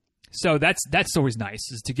review, so that's always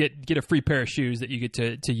nice, is to get a free pair of shoes that you get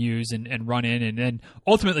to use and run in and then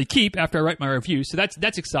ultimately keep after I write my review. So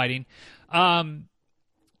that's exciting. I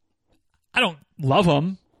don't love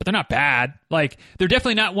them, but they're not bad. Like, they're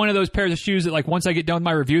definitely not one of those pairs of shoes that, like, once I get done with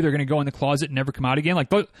my review, they're going to go in the closet and never come out again.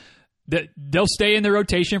 Like, they'll stay in the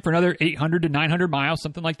rotation for another 800 to 900 miles,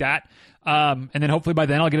 something like that. And then hopefully by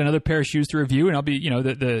then I'll get another pair of shoes to review, and I'll be,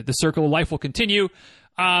 the circle of life will continue.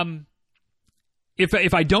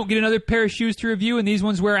 If I don't get another pair of shoes to review and these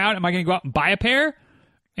ones wear out, am I going to go out and buy a pair?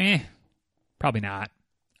 Probably not.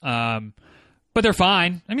 But they're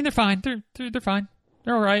fine. I mean, they're fine. They're fine.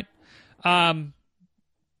 They're all right.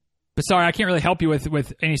 But sorry, I can't really help you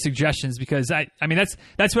with any suggestions, because I mean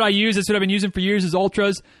that's what I use. That's what I've been using for years, is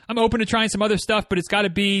Ultras. I'm open to trying some other stuff, but it's got to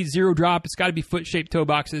be zero drop. It's got to be foot shaped toe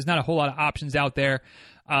boxes. There's not a whole lot of options out there.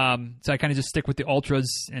 So I kind of just stick with the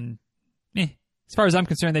Ultras. And as far as I'm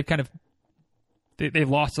concerned, they've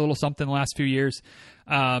lost a little something the last few years.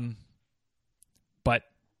 But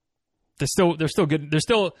they're still good. They're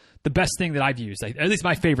still the best thing that I've used, at least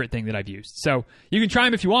my favorite thing that I've used. So you can try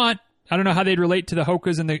them if you want. I don't know how they'd relate to the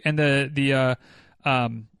Hokas and the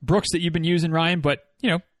Brooks that you've been using, Ryan, but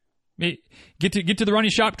get to the running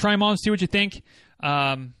shop, try them on, see what you think,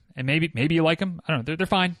 and maybe you like them. I don't know. They're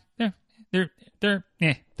fine. They're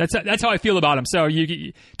That's how I feel about them. So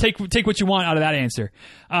you take what you want out of that answer.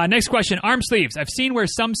 Next question: arm sleeves. I've seen where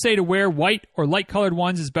some say to wear white or light colored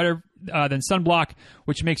ones is better than sunblock,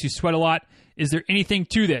 which makes you sweat a lot. Is there anything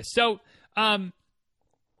to this? So,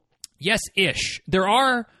 yes-ish. There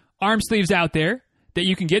are arm sleeves out there that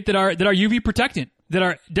you can get that are UV protectant, that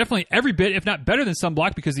are definitely every bit, if not better than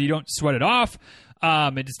sunblock, because you don't sweat it off.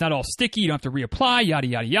 It's not all sticky. You don't have to reapply, yada,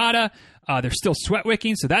 yada, yada. They're still sweat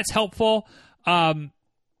wicking, so that's helpful.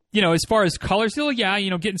 As far as colors,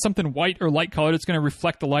 getting something white or light colored, it's going to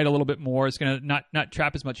reflect the light a little bit more. It's going to not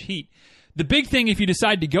trap as much heat. The big thing, if you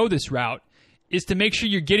decide to go this route, is to make sure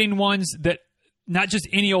you're getting ones that, not just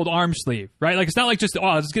any old arm sleeve, right? Like, it's not like just,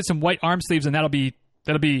 let's get some white arm sleeves and that'll be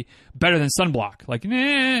better than sunblock. Like,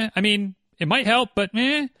 I mean, it might help, but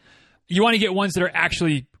you want to get ones that are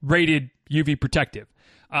actually rated UV protective.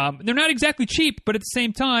 They're not exactly cheap, but at the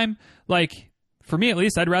same time, like, for me at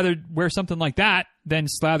least, I'd rather wear something like that than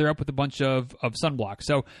slather up with a bunch of sunblock.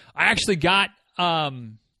 So I actually got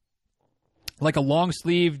like a long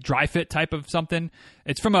sleeve dry fit type of something.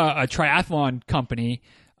 It's from a triathlon company,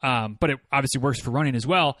 but it obviously works for running as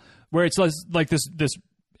well, where it's like this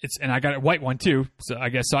and I got a white one too. So I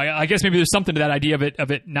guess maybe there's something to that idea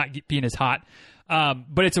of it not being as hot.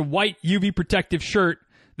 But it's a white UV protective shirt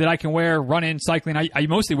that I can wear running, cycling. I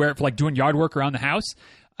mostly wear it for like doing yard work around the house.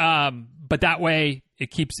 But that way it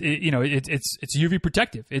keeps it, it's UV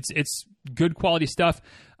protective. It's good quality stuff.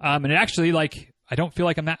 And it actually, like, I don't feel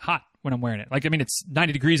like I'm that hot when I'm wearing it. Like, I mean, it's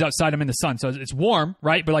 90 degrees outside. I'm in the sun, so it's warm,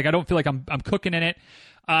 right? But like, I don't feel like I'm cooking in it.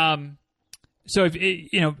 So if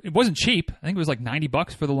it wasn't cheap. I think it was like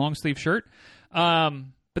 $90 for the long sleeve shirt.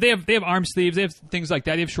 But they have arm sleeves. They have things like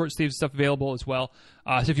that. They have short sleeve stuff available as well.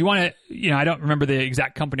 So if you want to, I don't remember the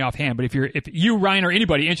exact company offhand, but if you, Ryan, or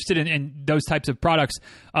anybody interested in those types of products,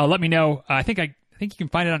 let me know. I think you can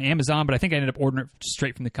find it on Amazon, but I think I ended up ordering it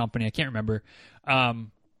straight from the company. I can't remember.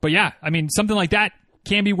 But yeah, I mean, something like that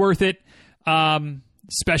can be worth it.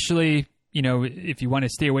 Especially, if you want to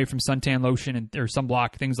stay away from suntan lotion or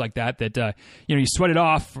sunblock, things like that, you sweat it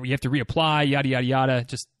off, or you have to reapply, yada, yada, yada.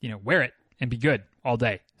 Just, wear it. and be good all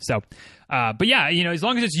day. So, but yeah, as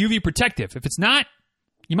long as it's UV protective. If it's not,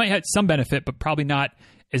 you might have some benefit, but probably not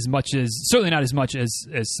certainly not as much as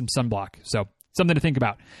some sunblock. So something to think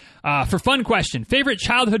about. For fun question, favorite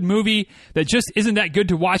childhood movie that just isn't that good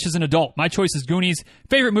to watch as an adult? My choice is Goonies.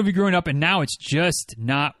 Favorite movie growing up, and now it's just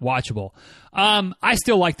not watchable. I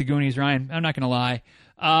still like the Goonies, Ryan. I'm not going to lie.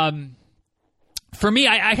 For me,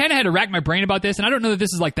 I kind of had to rack my brain about this, and I don't know that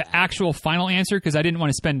this is like the actual final answer because I didn't want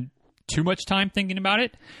to spend too much time thinking about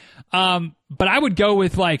it. But I would go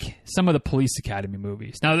with like some of the Police Academy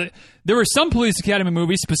movies. Now, there were some Police Academy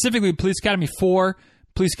movies, specifically Police Academy 4,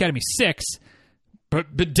 Police Academy 6,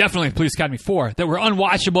 but definitely Police Academy 4, that were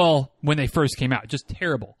unwatchable when they first came out. Just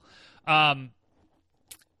terrible. But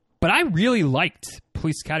I really liked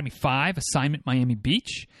Police Academy 5, Assignment Miami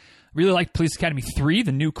Beach. Really liked Police Academy 3,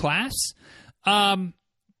 The New Class. But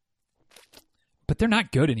they're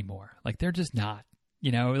not good anymore. Like, they're just not.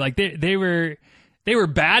 Like they were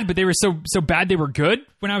bad, but they were so bad they were good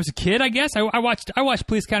when I was a kid, I guess. I watched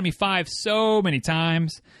Police Academy 5 so many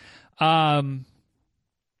times.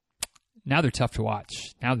 Now they're tough to watch.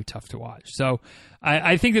 So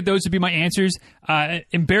I think that those would be my answers.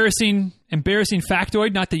 Embarrassing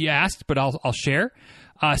factoid, not that you asked, but I'll share.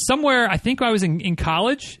 Somewhere, I think I was in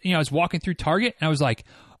college, I was walking through Target and I was like,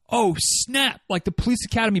 oh snap, like the Police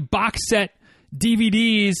Academy box set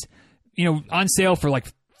DVDs, on sale for like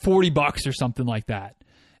 $40 or something like that.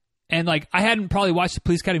 And like, I hadn't probably watched the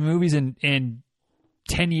Police Academy movies in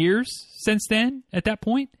 10 years since then at that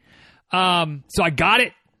point. So I got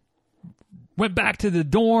it, went back to the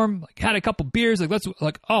dorm, like had a couple beers,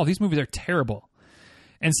 oh, these movies are terrible.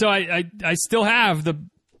 And so I still have the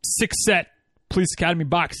 6-set Police Academy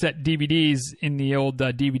box set DVDs in the old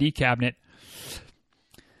DVD cabinet.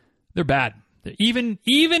 They're bad. Even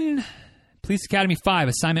Police Academy 5,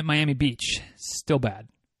 Assignment Miami Beach, still bad.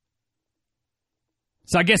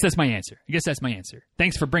 So I guess that's my answer.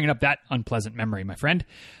 Thanks for bringing up that unpleasant memory, my friend.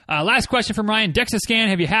 Last question from Ryan. DEXA scan,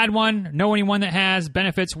 have you had one? Know anyone that has?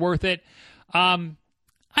 Benefits, worth it? I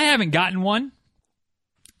haven't gotten one.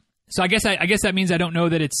 So I guess that means I don't know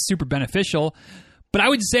that it's super beneficial. But I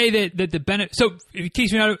would say that the benefit. So, in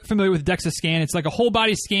case you're not familiar with DEXA scan, it's like a whole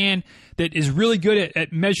body scan that is really good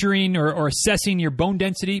at measuring or assessing your bone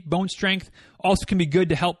density, bone strength. Also, can be good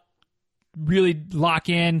to help really lock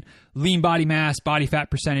in lean body mass, body fat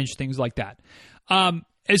percentage, things like that.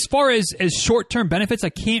 As far as short-term benefits,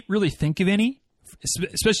 I can't really think of any,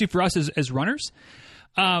 especially for us as runners.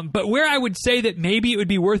 But where I would say that maybe it would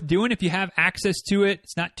be worth doing if you have access to it,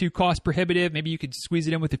 it's not too cost prohibitive, maybe you could squeeze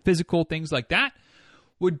it in with the physical, things like that,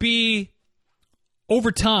 would be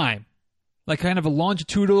over time, like kind of a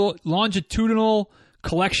longitudinal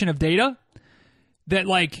collection of data that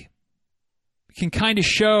like can kind of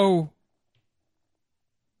show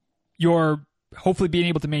your hopefully being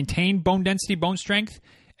able to maintain bone density, bone strength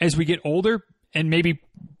as we get older, and maybe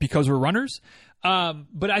because we're runners.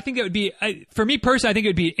 But I think that would be, for me personally, I think it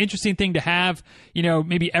would be an interesting thing to have,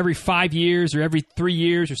 maybe every 5 years or every 3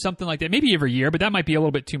 years or something like that. Maybe every year, but that might be a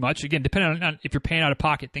little bit too much. Again, depending on if you're paying out of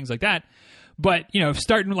pocket, things like that. But,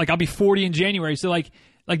 starting, like, I'll be 40 in January. So, like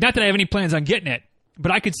not that I have any plans on getting it,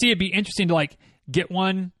 but I could see it be interesting to, like, get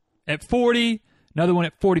one at 40, another one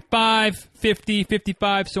at 45, 50,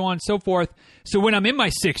 55, so on and so forth. So when I'm in my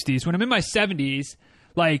 60s, when I'm in my 70s,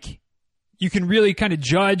 like, you can really kind of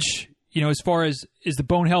judge, as far as is the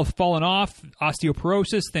bone health falling off,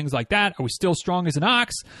 osteoporosis, things like that. Are we still strong as an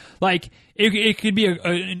ox? Like, it could be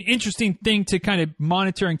an interesting thing to kind of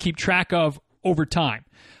monitor and keep track of over time.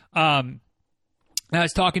 I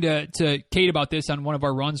was talking to Kate about this on one of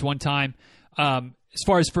our runs one time, as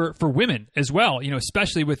far as for women as well,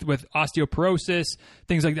 especially with osteoporosis,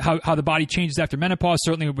 things like how the body changes after menopause,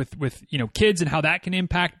 certainly with kids, and how that can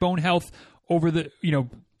impact bone health over the,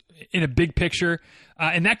 in a big picture.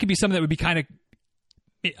 And that could be something that would be kind of,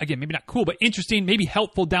 again, maybe not cool, but interesting, maybe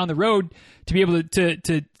helpful down the road to be able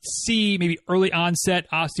to see maybe early onset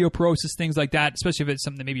osteoporosis, things like that, especially if it's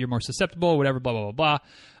something that maybe you're more susceptible, whatever, blah, blah, blah,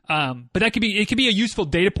 blah. But it could be a useful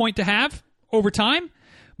data point to have over time.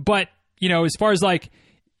 But, as far as like,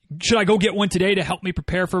 should I go get one today to help me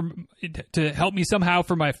prepare to help me somehow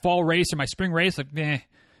for my fall race or my spring race? Like,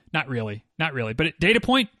 not really. But data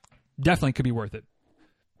point definitely could be worth it.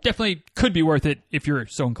 Definitely could be worth it if you're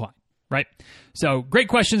so inclined, right? So great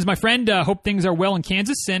questions, my friend. Hope things are well in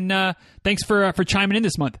Kansas, and thanks for chiming in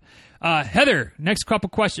this month. Heather, next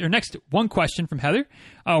one question from Heather.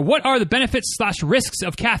 What are the benefits / risks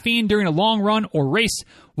of caffeine during a long run or race?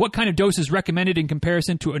 What kind of dose is recommended in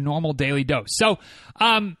comparison to a normal daily dose? So,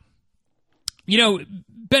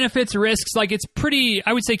 benefits, risks, like it's pretty,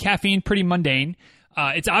 I would say caffeine, pretty mundane.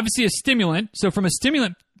 It's obviously a stimulant. So from a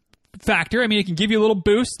stimulant factor, I mean, it can give you a little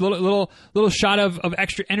boost, little shot of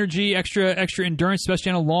extra energy, extra endurance,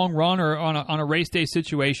 especially on a long run or on a race day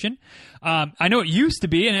situation. I know it used to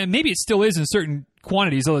be, and maybe it still is in certain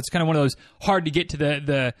quantities, though it's kind of one of those hard to get to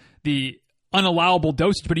the unallowable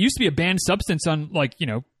dosage. But it used to be a banned substance on, like,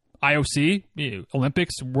 IOC,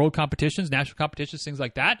 Olympics, world competitions, national competitions, things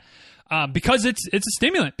like that, because it's a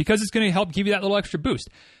stimulant, because it's going to help give you that little extra boost.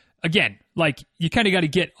 Again, like, you kind of got to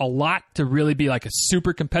get a lot to really be like a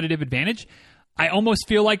super competitive advantage. I almost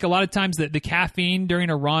feel like a lot of times the caffeine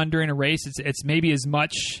during a run, during a race, it's maybe as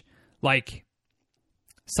much like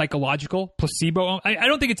psychological, placebo. I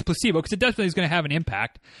don't think it's placebo, because it definitely is going to have an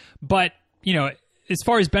impact. But, as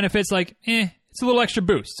far as benefits, like, it's a little extra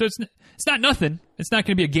boost. So it's not nothing. It's not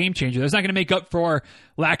going to be a game changer. It's not going to make up for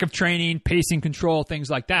lack of training, pacing control,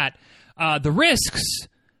 things like that. The risks,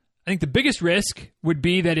 I think the biggest risk would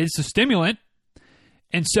be that it's a stimulant,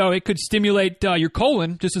 and so it could stimulate your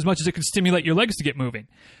colon just as much as it could stimulate your legs to get moving.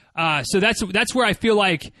 So that's where I feel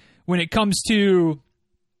like when it comes to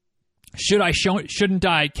shouldn't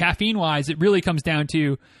I, caffeine-wise, it really comes down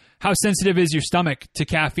to how sensitive is your stomach to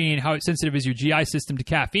caffeine, how sensitive is your GI system to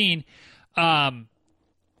caffeine,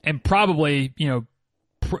 and probably,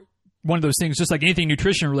 one of those things, just like anything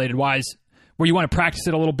nutrition-related wise, where you want to practice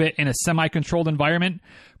it a little bit in a semi-controlled environment.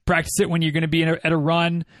 Practice it when you're going to be at a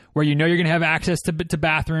run where you're going to have access to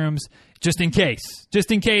bathrooms, just in case.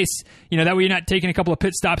 Just in case, that way you're not taking a couple of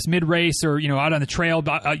pit stops mid-race or, out on the trail.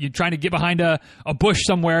 You're trying to get behind a bush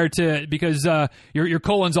somewhere because your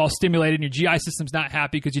colon's all stimulated and your GI system's not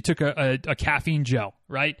happy because you took a caffeine gel,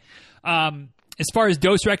 right? As far as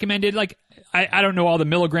dose recommended, like, I don't know all the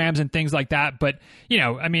milligrams and things like that, but,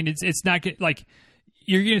 I mean, it's not like...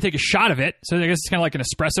 You're going to take a shot of it, so I guess it's kind of like an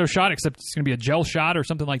espresso shot, except it's going to be a gel shot or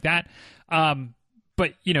something like that.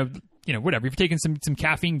 But whatever. If you're taking some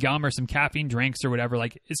caffeine gum or some caffeine drinks or whatever,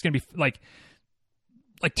 like, it's going to be like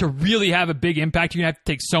to really have a big impact, you're going to have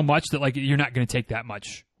to take so much that, like, you're not going to take that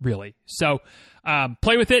much, really. So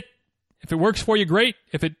play with it. If it works for you, great.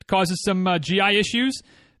 If it causes some GI issues,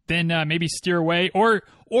 then maybe steer away. Or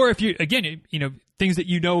if you, again, things that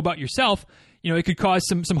you know about yourself. It could cause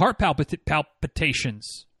some heart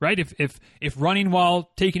palpitations, right? If running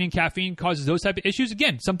while taking in caffeine causes those type of issues,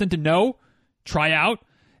 again, something to know, try out,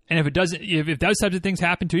 and if those types of things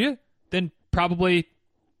happen to you, then probably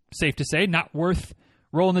safe to say not worth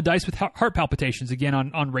rolling the dice with heart palpitations again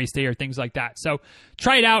on race day or things like that. So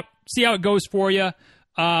try it out, see how it goes for you,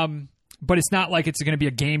 but it's not like it's going to be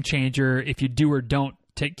a game changer if you do or don't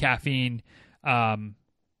take caffeine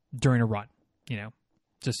during a run.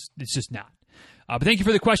 It's just not. But thank you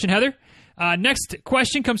for the question, Heather. Next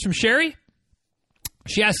question comes from Sherry.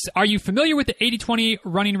 She asks, are you familiar with the 80-20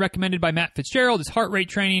 running recommended by Matt Fitzgerald? It's heart rate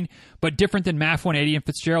training, but different than MAF 180, and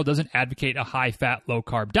Fitzgerald doesn't advocate a high-fat,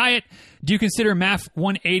 low-carb diet. Do you consider MAF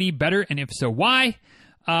 180 better, and if so, why?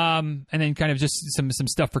 And then kind of just some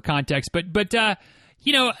stuff for context. But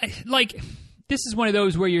like, this is one of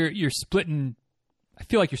those where you're splitting, I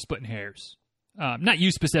feel like you're splitting hairs. Not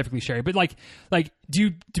you specifically, Sherry, but like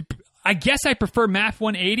I guess I prefer MAF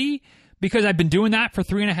 180 because I've been doing that for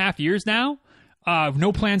 3.5 years now.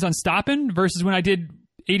 No plans on stopping, versus when I did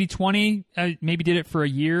 80-20, I maybe did it for a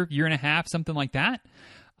year and a half, something like that.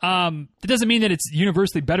 That doesn't mean that it's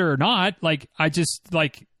universally better or not. Like, I just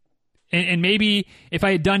like, and maybe if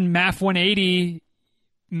I had done MAF 180,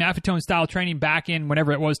 Maffetone style training back in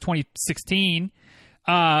whenever it was, 2016,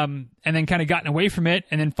 and then kind of gotten away from it,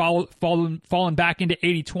 and then fallen back into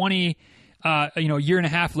 80-20, a year and a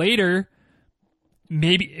half later,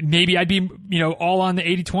 maybe I'd be, all on the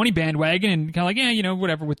 80-20 bandwagon and kind of like,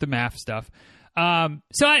 whatever with the MAF stuff.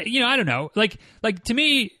 So I don't know. Like to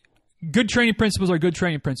me, good training principles are good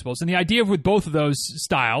training principles. And the idea with both of those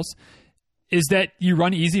styles is that you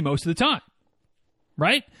run easy most of the time,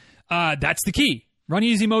 right? That's the key. Run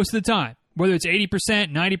easy most of the time. Whether it's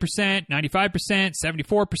 80%, 90%, 95%,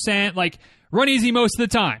 74%, like, run easy most of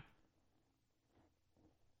the time.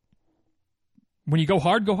 When you go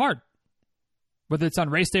hard, go hard. Whether it's on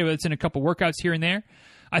race day, whether it's in a couple workouts here and there.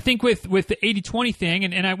 I think with the 80-20 thing,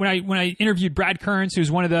 and when I interviewed Brad Kearns, who's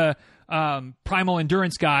one of the primal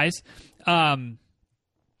endurance guys, and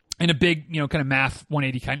a big, kind of MAF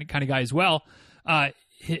 180 kind of guy as well,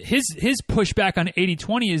 his pushback on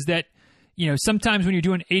 80-20 is that, sometimes when you're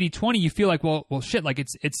doing 80-20, you feel like, well, shit, like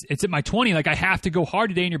it's at my 20, like I have to go hard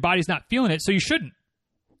today and your body's not feeling it, so you shouldn't,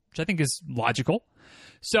 which I think is logical.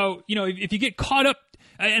 So, if you get caught up,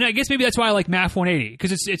 and I guess maybe that's why I like MAF 180,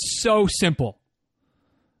 because it's so simple.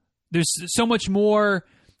 There's so much more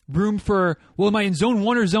room for, well, am I in zone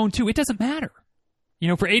 1 or zone 2? It doesn't matter.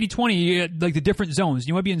 For 80-20, you get like the different zones.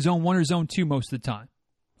 You might be in zone 1 or zone 2 most of the time.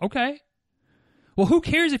 Okay. Well, who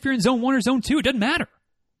cares if you're in zone 1 or zone 2? It doesn't matter.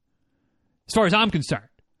 As far as I'm concerned.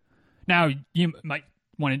 Now, you might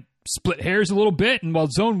want to split hairs a little bit, and while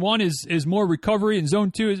zone 1 is more recovery and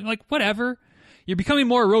zone 2 is like, whatever. You're becoming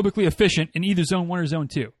more aerobically efficient in either zone 1 or zone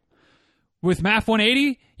 2. With MAF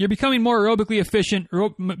 180, you're becoming more aerobically efficient,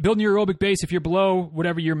 building your aerobic base if you're below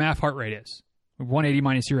whatever your MAF heart rate is. 180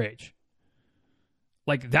 minus your age.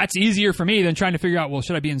 Like, that's easier for me than trying to figure out, well,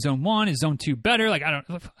 should I be in zone 1? Is zone 2 better? Like, I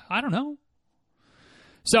don't know.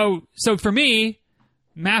 So for me,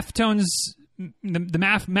 MAF tones, the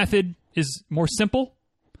MAF method is more simple,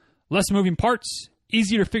 less moving parts,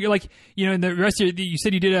 easier to figure. Like, in the rest of you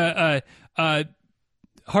said you did a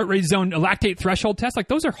heart rate zone, a lactate threshold test. Like,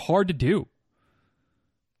 those are hard to do.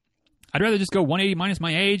 I'd rather just go 180 minus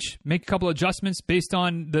my age, make a couple adjustments based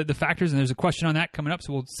on the factors, and there's a question on that coming up,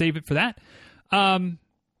 so we'll save it for that.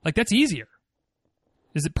 Like, that's easier.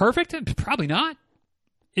 Is it perfect? Probably not.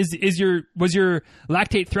 Was your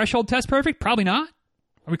lactate threshold test perfect? Probably not.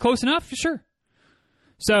 Are we close enough? Sure.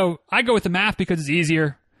 So I go with the MAF because it's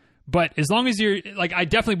easier. But as long as you're, like, I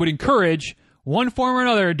definitely would encourage one form or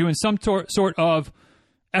another doing some sort of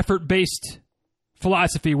effort-based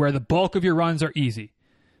philosophy where the bulk of your runs are easy.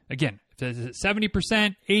 Again, if it's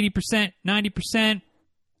 70%, 80%, 90%,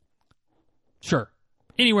 sure.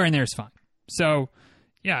 Anywhere in there is fine. So,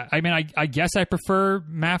 yeah, I mean, I guess I prefer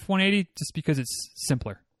MAF 180 just because it's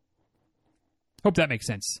simpler. Hope that makes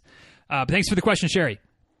sense. But thanks for the question, Sherry.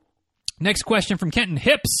 Next question from Kenton.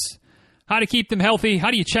 Hips. How to keep them healthy.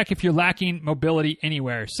 How do you check if you're lacking mobility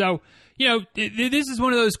anywhere? So, this is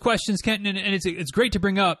one of those questions, Kenton, and it's great to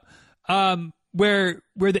bring up, where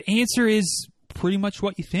the answer is pretty much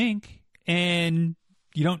what you think, and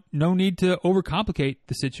no need to overcomplicate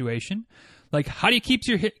the situation. Like, how do you keep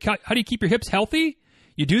your hips healthy?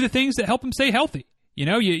 You do the things that help them stay healthy. You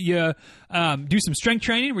do some strength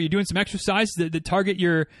training where you're doing some exercises that target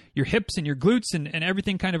your hips and your glutes and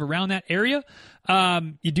everything kind of around that area.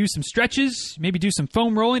 You do some stretches, maybe do some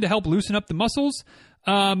foam rolling to help loosen up the muscles.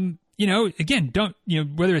 Again,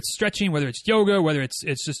 whether it's stretching, whether it's yoga, whether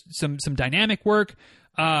it's just some dynamic work.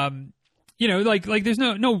 Like there's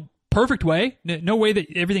no perfect way, no way that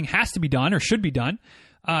everything has to be done or should be done.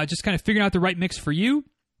 Just kind of figuring out the right mix for you.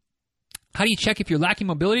 How do you check if you're lacking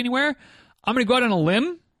mobility anywhere? I'm going to go out on a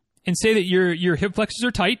limb and say that your hip flexors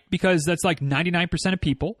are tight because that's like 99% of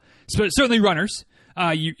people, certainly runners.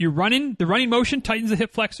 You're running, the running motion tightens the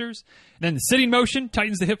hip flexors, and then the sitting motion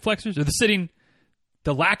tightens the hip flexors, or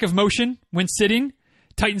the lack of motion when sitting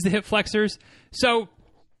tightens the hip flexors. So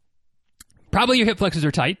probably your hip flexors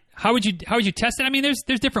are tight. How would you test it? I mean,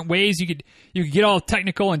 there's different ways you could get all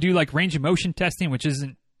technical and do like range of motion testing, which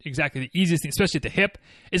isn't exactly the easiest thing, especially at the hip,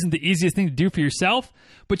 isn't the easiest thing to do for yourself.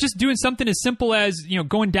 But just doing something as simple as,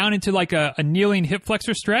 going down into like a kneeling hip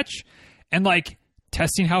flexor stretch and like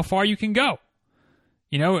testing how far you can go.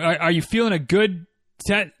 Are you feeling a good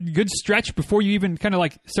stretch before you even kind of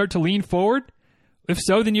like start to lean forward? If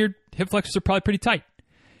so, then your hip flexors are probably pretty tight.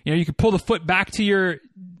 You can pull the foot back to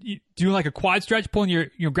doing like a quad stretch,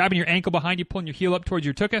 grabbing your ankle behind you, pulling your heel up towards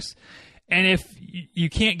your tuchus. And if you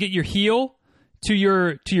can't get your heel to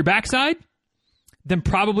your backside, then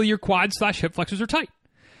probably your quad/hip flexors are tight.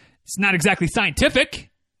 It's not exactly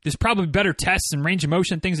scientific. There's probably better tests and range of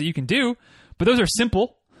motion things that you can do, but those are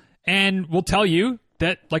simple and will tell you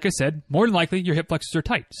that, like I said, more than likely your hip flexors are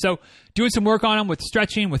tight. So doing some work on them with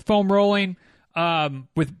stretching, with foam rolling,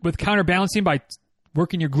 with counterbalancing by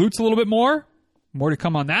working your glutes a little bit more to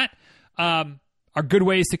come on that, are good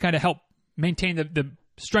ways to kind of help maintain the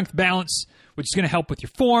strength balance, which is going to help with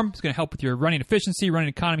your form. It's going to help with your running efficiency, running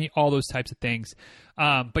economy, all those types of things.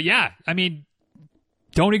 But yeah, I mean,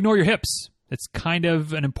 don't ignore your hips. It's kind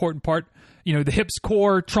of an important part. The hips,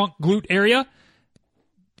 core, trunk, glute area,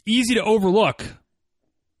 easy to overlook,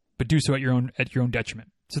 but do so at your own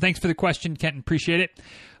detriment. So thanks for the question, Kenton. Appreciate it.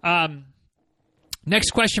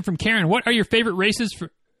 Next question from Karen. What are your favorite races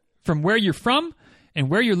from where you're from and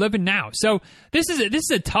where you're living now? So this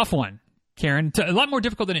is a tough one, Karen. A lot more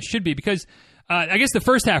difficult than it should be because I guess the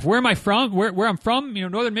first half, where am I from? Where I'm from,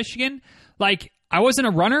 Northern Michigan. Like, I wasn't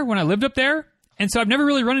a runner when I lived up there, and so I've never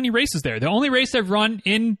really run any races there. The only race I've run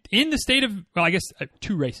in the state of, well, I guess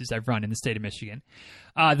 2 races I've run in the state of Michigan.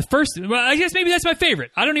 The first, well, I guess maybe that's my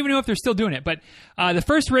favorite. I don't even know if they're still doing it, but the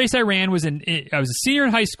first race I ran was I was a senior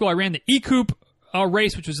in high school. I ran the E-Coop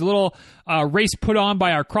race, which was a little race put on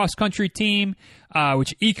by our cross-country team,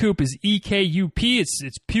 which E-Coop is E-K-U-P.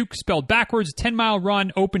 It's puke spelled backwards, a 10-mile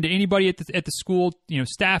run open to anybody at the school,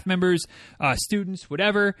 staff members, students,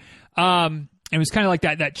 whatever. It was kind of like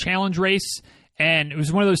that challenge race. And it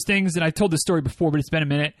was one of those things, and I told this story before, but it's been a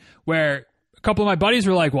minute, where a couple of my buddies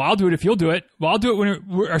were like, well, I'll do it if you'll do it. Well, I'll do it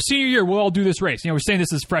when our senior year, we'll all do this race. We're saying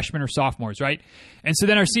this as freshmen or sophomores, right? And so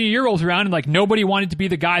then our senior year rolls around, and like nobody wanted to be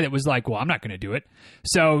the guy that was like, well, I'm not going to do it.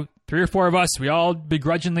 So 3 or 4 of us, we all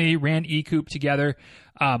begrudgingly ran E-Coop together.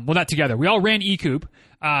 Well, not together. We all ran E-Coop,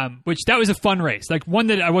 which that was a fun race. Like one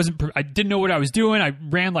that I didn't know what I was doing. I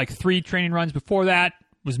ran like 3 training runs before that.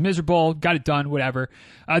 Was miserable, got it done, whatever.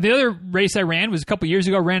 The other race I ran was a couple years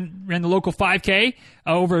ago. Ran the local 5K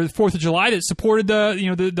over the 4th of July that supported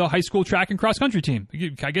the high school track and cross country team.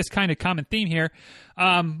 I guess kind of common theme here.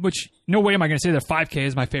 Which no way am I going to say that 5K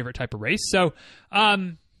is my favorite type of race. So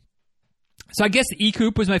I guess the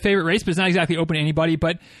E-Coop was my favorite race, but it's not exactly open to anybody.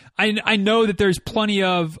 But I know that there's plenty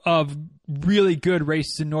of really good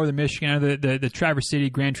races in northern Michigan, the Traverse City,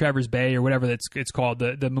 Grand Traverse Bay, or whatever it's called.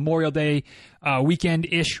 The Memorial Day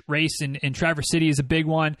weekend-ish race in Traverse City is a big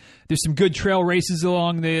one. There's some good trail races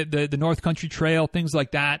along the North Country Trail, things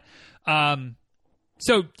like that.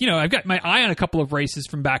 So, I've got my eye on a couple of races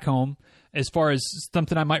from back home as far as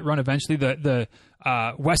something I might run eventually. The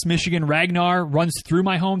West Michigan Ragnar runs through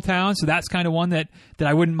my hometown, so that's kind of one that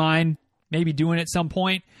I wouldn't mind maybe doing at some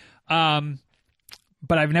point.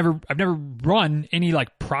 But I've never run any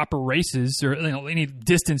like proper races or any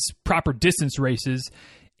proper distance races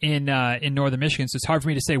in northern Michigan. So it's hard for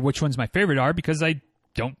me to say which ones my favorite are because I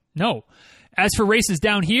don't know. As for races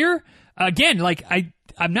down here, again, like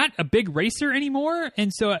I'm not a big racer anymore,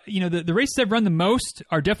 and so the races I've run the most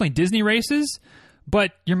are definitely Disney races.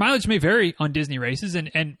 But your mileage may vary on Disney races,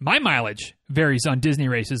 and my mileage varies on Disney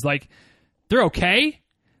races. Like they're okay,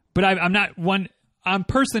 but I'm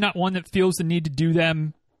personally not one that feels the need to do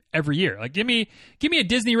them every year. Like give me a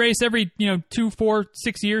Disney race every 2, 4,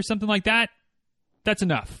 6 years, something like that. That's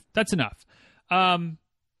enough. So I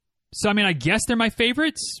mean, I guess they're my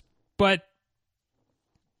favorites, but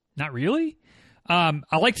not really.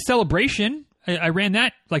 I liked Celebration. I ran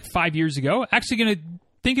that like 5 years ago. Actually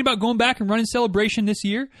thinking about going back and running Celebration this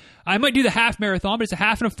year. I might do the half marathon, but it's a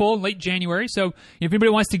half and a full in late January. So if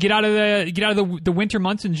anybody wants to get out of the winter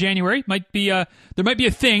months in January, there might be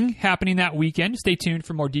a thing happening that weekend. Stay tuned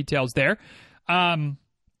for more details there. But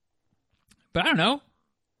I don't know.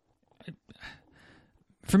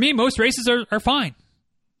 For me, most races are fine.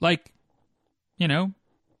 Like,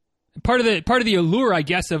 part of the allure, I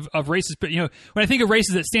guess, of races. But when I think of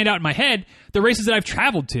races that stand out in my head, the races that I've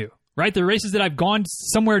traveled to. Right? The races that I've gone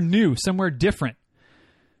somewhere new, somewhere different.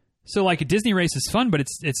 So like a Disney race is fun, but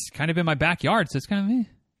it's kind of in my backyard. So it's kind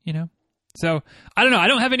of, So I don't know. I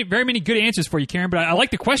don't have very many good answers for you, Karen, but I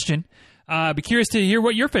like the question. Be curious to hear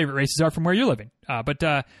what your favorite races are from where you're living. But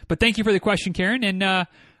thank you for the question, Karen. And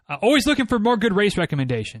always looking for more good race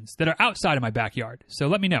recommendations that are outside of my backyard. So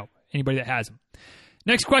let me know, anybody that has them.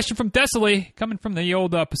 Next question from Thessaly, coming from the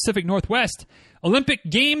old Pacific Northwest. Olympic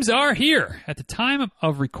Games are here. At the time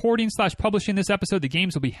of recording/publishing this episode, the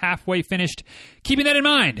Games will be halfway finished. Keeping that in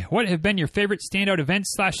mind, what have been your favorite standout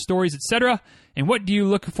events/stories, etc., and what do you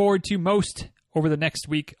look forward to most over the next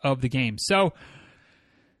week of the Games? So,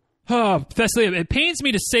 Thessaly, it pains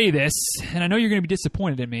me to say this, and I know you're going to be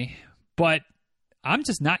disappointed in me, but I'm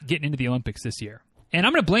just not getting into the Olympics this year. And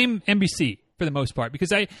I'm going to blame NBC. For the most part,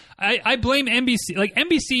 because I blame NBC, like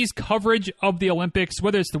NBC's coverage of the Olympics,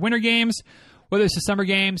 whether it's the Winter Games, whether it's the Summer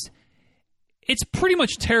Games, it's pretty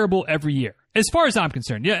much terrible every year, as far as I'm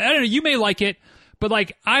concerned. Yeah, I don't know, you may like it, but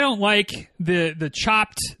like I don't like the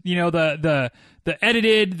chopped, the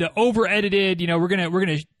edited, the over-edited, we're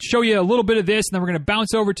gonna show you a little bit of this, and then we're gonna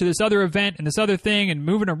bounce over to this other event and this other thing, and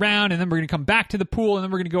moving around, and then we're gonna come back to the pool, and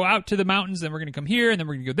then we're gonna go out to the mountains, and then we're gonna come here, and then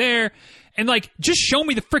we're gonna go there, and like just show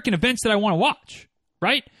me the freaking events that I want to watch,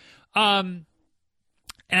 right? And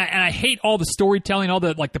I hate all the storytelling, all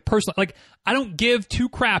the like the personal, like I don't give two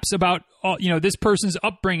craps about this person's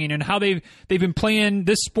upbringing and how they've been playing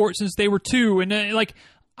this sport since they were 2, and like.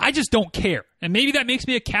 I just don't care. And maybe that makes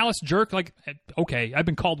me a callous jerk. Like, okay, I've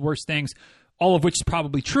been called worse things, all of which is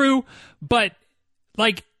probably true. But,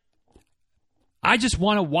 like, I just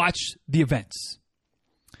want to watch the events.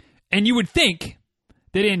 And you would think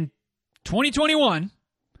that in 2021,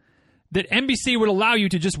 that NBC would allow you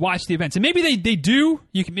to just watch the events. And maybe they do.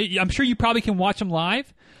 I'm sure you probably can watch them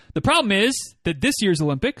live. The problem is that this year's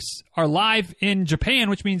Olympics are live in Japan,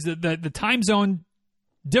 which means that the time zone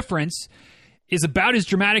difference is about as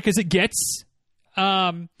dramatic as it gets.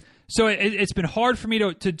 So it's been hard for me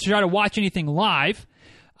to try to watch anything live.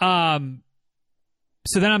 So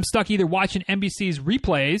then I'm stuck either watching NBC's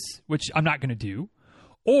replays, which I'm not going to do,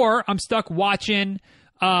 or I'm stuck watching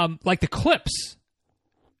like the clips.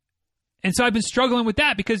 And so I've been struggling with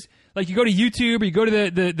that because, like, you go to YouTube or you go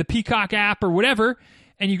to the Peacock app or whatever,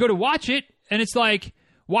 and you go to watch it, and it's like,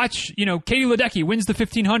 watch, Katie Ledecky wins the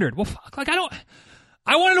 1500. Well, fuck, like,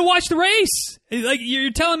 I wanted to watch the race. Like,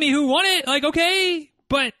 you're telling me who won it? Like, okay,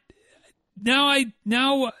 but now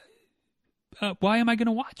why am I going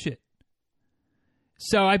to watch it?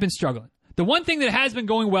 So I've been struggling. The one thing that has been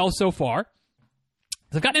going well so far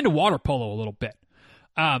is I've gotten into water polo a little bit.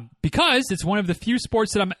 Because it's one of the few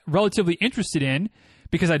sports that I'm relatively interested in,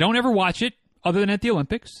 because I don't ever watch it other than at the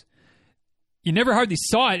Olympics. You never hardly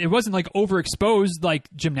saw it. It wasn't like overexposed like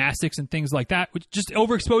gymnastics and things like that, which just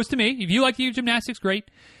overexposed to me. If you like to do gymnastics,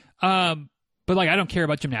 great. But like, I don't care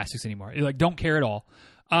about gymnastics anymore. Like, don't care at all.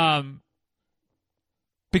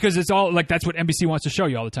 Because it's all like, that's what NBC wants to show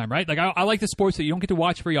you all the time, right? Like, I like the sports that you don't get to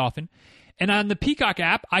watch very often. And on the Peacock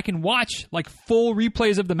app, I can watch like full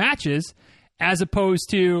replays of the matches as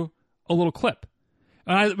opposed to a little clip.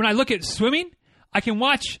 When I look at swimming, I can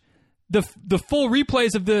watch the full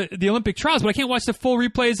replays of the Olympic trials, but I can't watch the full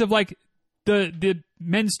replays of like the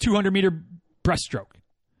men's 200-meter breaststroke.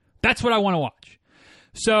 That's what I want to watch.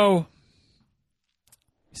 So,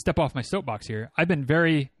 step off my soapbox here. I've been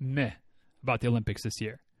very meh about the Olympics this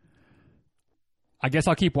year. I guess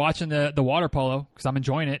I'll keep watching the water polo because I'm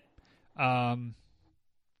enjoying it.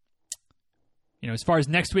 As far as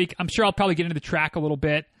next week, I'm sure I'll probably get into the track a little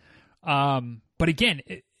bit. But again,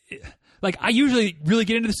 like, I usually really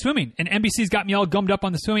get into the swimming, and NBC's got me all gummed up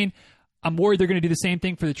on the swimming. I'm worried they're going to do the same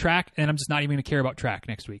thing for the track, and I'm just not even going to care about track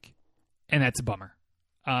next week. And that's a bummer.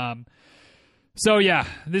 So yeah,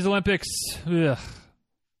 these Olympics,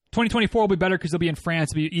 2024 will be better because they'll be in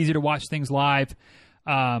France. It'll be easier to watch things live.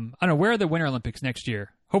 I don't know, where are the Winter Olympics next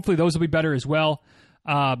year? Hopefully those will be better as well.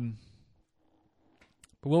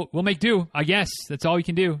 But we'll make do, I guess. That's all we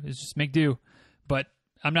can do is just make do. But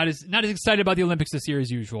I'm not as excited about the Olympics this year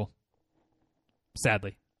as usual.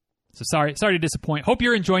 Sadly. So sorry to disappoint. Hope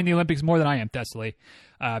you're enjoying the Olympics more than I am, Thessaly.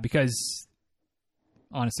 Because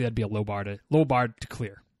honestly, that'd be a low bar to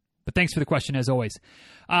clear. But thanks for the question as always.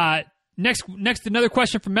 Next another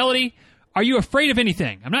question from Melody. Are you afraid of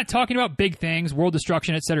anything? I'm not talking about big things, world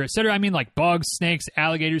destruction, et cetera, et cetera. I mean like bugs, snakes,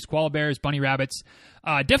 alligators, koala bears, bunny rabbits.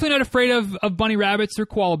 Definitely not afraid of bunny rabbits or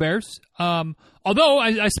koala bears. Although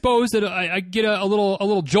I suppose that I get a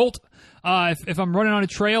little jolt if I'm running on a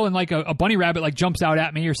trail and like a bunny rabbit like jumps out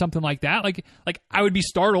at me or something like that. Like I would be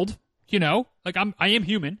startled. Like I am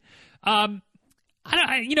human. Like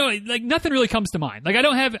nothing really comes to mind. Like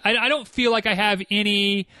I don't feel like I have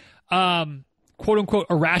any quote unquote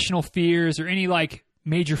irrational fears or any like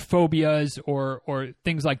major phobias or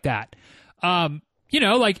things like that.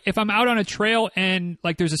 Like if I'm out on a trail and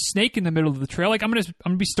like there's a snake in the middle of the trail, like I'm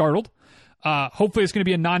gonna be startled. Hopefully it's gonna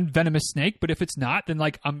be a non-venomous snake, but if it's not, then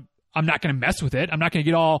like I'm not gonna mess with it. I'm not gonna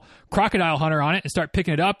get all crocodile hunter on it and start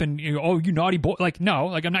picking it up and oh, you naughty boy. Like no,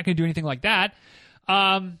 like I'm not gonna do anything like that.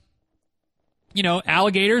 Alligators,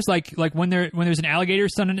 like when there's an alligator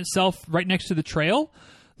sunning itself right next to the trail,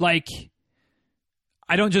 like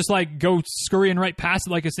I don't just like go scurrying right past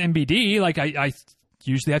it like it's MBD. Like I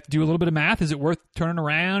usually have to do a little bit of math. Is it worth turning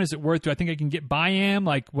around? Is it worth, do I think I can get by him?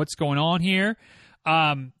 Like what's going on here?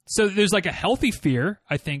 So there's like a healthy fear,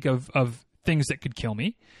 I think, of things that could kill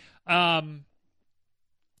me. I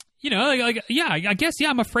guess, yeah,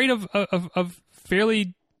 I'm afraid of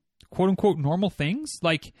fairly quote unquote normal things.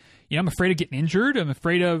 Like, I'm afraid of getting injured. I'm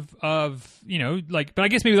afraid of but I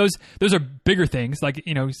guess maybe those are bigger things. Like, like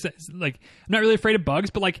I'm not really afraid of bugs,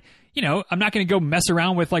 but like, I'm not going to go mess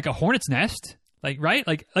around with like a hornet's nest. Like, right?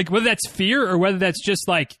 Like whether that's fear or whether that's just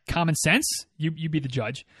like common sense, you be the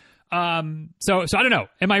judge. So I don't know.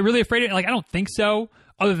 Am I really afraid of it? Like, I don't think so,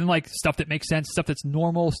 other than like stuff that makes sense, stuff that's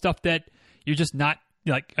normal, stuff that you're just not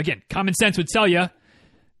like, again, common sense would tell you,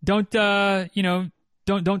 don't tug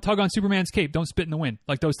on Superman's cape. Don't spit in the wind.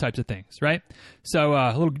 Like those types of things, right? So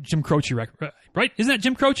a little Jim Croce, right? Isn't that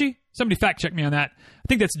Jim Croce? Somebody fact check me on that. I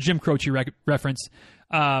think that's a Jim Croce reference.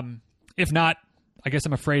 If not, I guess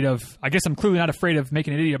I'm clearly not afraid of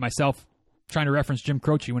making an idiot of myself trying to reference Jim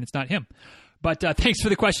Croce when it's not him. But thanks for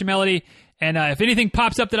the question, Melody. And if anything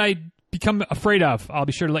pops up that I become afraid of, I'll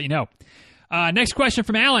be sure to let you know. Next question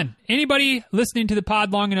from Alan. Anybody listening to the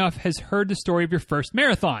pod long enough has heard the story of your first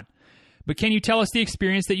marathon. But can you tell us the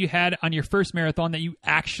experience that you had on your first marathon that you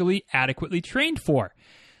actually adequately trained for?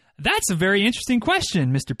 That's a very interesting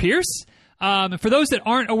question, Mr. Pierce. For those that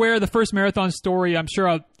aren't aware of the first marathon story, I'm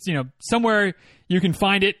sure somewhere you can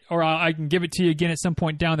find it, or I can give it to you again at some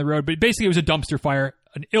point down the road. But basically, it was a dumpster fire,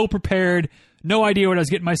 an ill-prepared, no idea what I was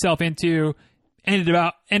getting myself into. Ended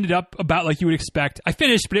up about like you would expect. I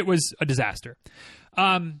finished, but it was a disaster.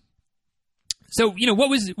 So, what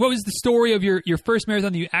was the story of your first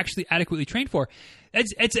marathon that you actually adequately trained for?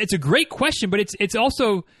 It's a great question, but it's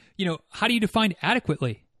also, how do you define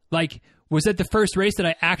adequately? Like, was that the first race that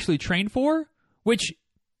I actually trained for? Which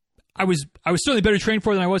I was certainly better trained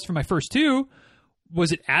for than I was for my first two.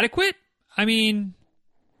 Was it adequate? I mean,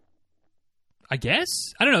 I guess.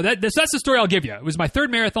 I don't know. That's the story I'll give you. It was my third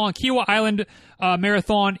marathon, Kiawah Island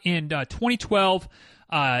Marathon in 2012.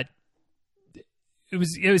 It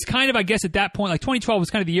was kind of, I guess, at that point, like 2012 was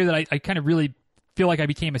kind of the year that I kind of really feel like I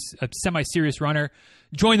became a semi-serious runner.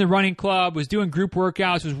 Joined the running club, was doing group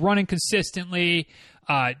workouts, was running consistently,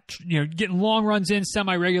 getting long runs in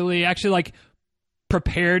semi-regularly, actually like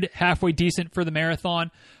prepared halfway decent for the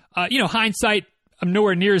marathon. Hindsight, I'm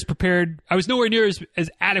nowhere near as prepared. I was nowhere near as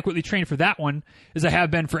adequately trained for that one as I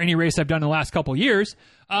have been for any race I've done in the last couple of years.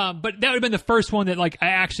 But that would have been the first one that like I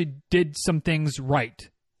actually did some things right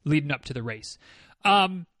leading up to the race.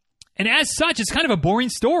 And as such, it's kind of a boring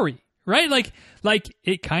story, right? Like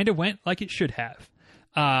it kind of went like it should have.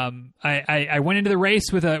 I went into the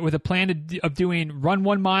race with a plan of doing run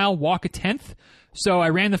 1 mile, walk a 10th. So I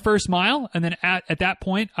ran the first mile, and then at that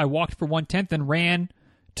point, I walked for 1/10 and ran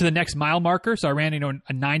to the next mile marker. So I ran, a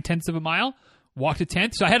 9/10 of a mile, walked a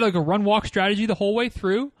 10th. So I had like a run walk strategy the whole way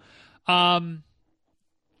through. Kiawah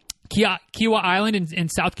Island in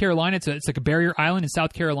South Carolina. It's like a barrier island in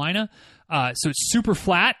South Carolina. So it's super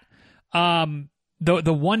flat. The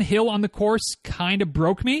one hill on the course kind of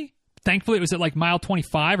broke me. Thankfully, it was at like mile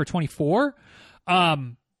 25 or 24.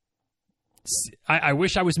 I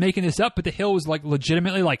wish I was making this up, but the hill was like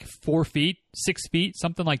legitimately like 4 feet, 6 feet,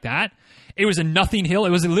 something like that. It was a nothing hill. It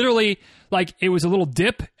was literally like it was a little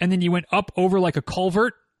dip, and then you went up over like a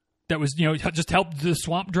culvert that was, just helped the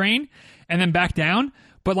swamp drain, and then back down.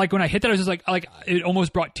 But like when I hit that, I was just like it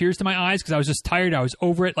almost brought tears to my eyes because I was just tired. I was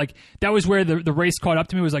over it. Like that was where the race caught up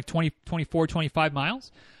to me. It was like 24, 25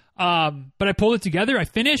 miles. But I pulled it together. I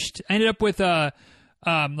finished. I ended up with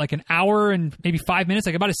like an hour and maybe 5 minutes,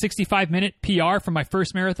 like about a 65-minute PR from my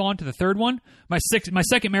first marathon to the third one. My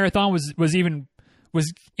second marathon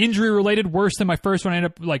was injury related, worse than my first one. I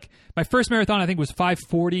ended up like my first marathon I think was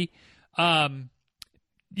 5:40.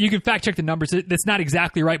 You can fact check the numbers. That's not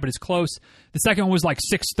exactly right, but it's close. The second one was like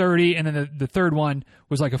 6:30, and then the third one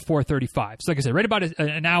was like a 4:35. So like I said, right about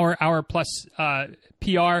an hour plus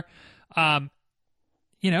PR.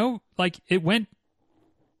 Like it went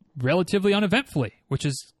relatively uneventfully, which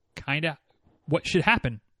is kind of what should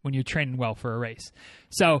happen when you're training well for a race.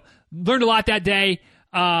 So learned a lot that day.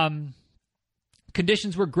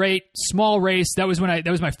 Conditions were great. Small race. That was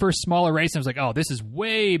my first smaller race. And I was like, oh, this is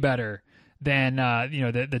way better than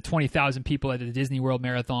the 20,000 people at the Disney World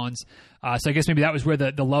marathons. So I guess maybe that was where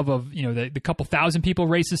the love of the couple thousand people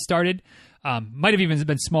races started. Might have even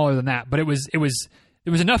been smaller than that, but it was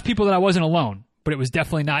enough people that I wasn't alone. But it was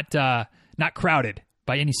definitely not crowded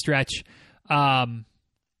by any stretch. So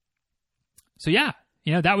yeah,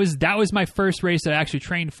 that was my first race that I actually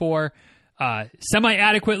trained for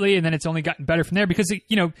semi-adequately, and then it's only gotten better from there because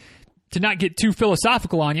to not get too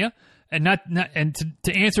philosophical on you. And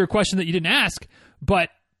to answer a question that you didn't ask, but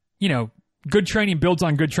good training builds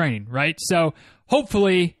on good training, right? So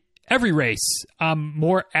hopefully every race I'm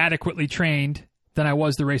more adequately trained than I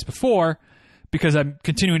was the race before because I'm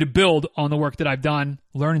continuing to build on the work that I've done,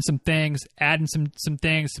 learning some things, adding some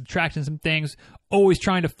things, subtracting some things, always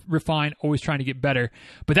trying to refine, always trying to get better.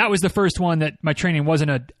 But that was the first one that my training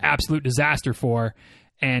wasn't an absolute disaster for,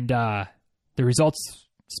 and the results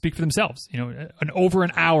speak for themselves. An over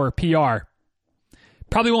an hour PR.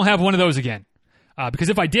 Probably won't have one of those again. Because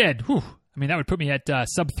if I did, that would put me at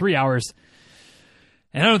sub 3 hours.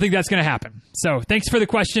 And I don't think that's going to happen. So thanks for the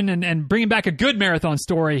question and bringing back a good marathon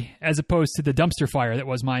story as opposed to the dumpster fire that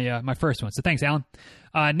was my first one. So thanks, Alan.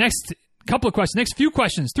 Next few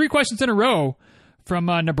questions. 3 questions in a row from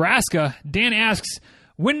Nebraska. Dan asks,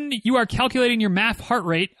 when you are calculating your MAF heart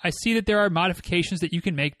rate, I see that there are modifications that you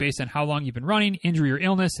can make based on how long you've been running, injury or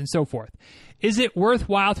illness, and so forth. Is it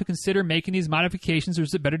worthwhile to consider making these modifications, or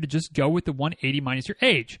is it better to just go with the 180 minus your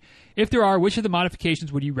age? If there are, which of the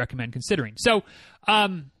modifications would you recommend considering? So,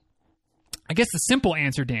 I guess the simple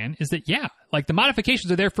answer, Dan, is that, yeah, like the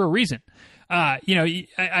modifications are there for a reason.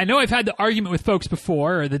 I know I've had the argument with folks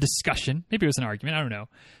before, or the discussion, maybe it was an argument, I don't know,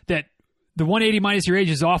 that the 180 minus your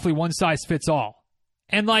age is awfully one size fits all.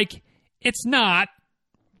 And, like, it's not,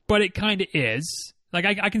 but it kind of is. Like,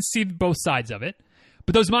 I can see both sides of it.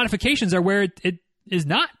 But those modifications are where it is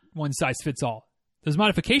not one size fits all. Those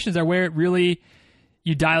modifications are where it really,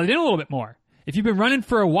 you dial it in a little bit more. If you've been running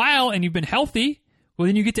for a while and you've been healthy, well,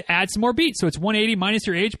 then you get to add some more beats. So it's 180 minus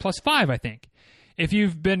your age plus 5, I think. If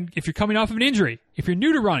you're coming off of an injury, if you're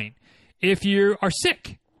new to running, If you are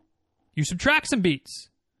sick, you subtract some beats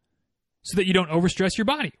so that you don't overstress your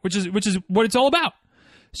body, which is what it's all about.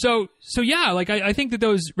 So yeah, like I think that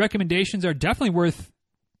those recommendations are definitely worth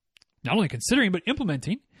not only considering but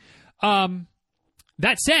implementing.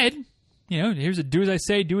 That said, here's a do as I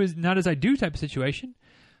say, do as not as I do type of situation.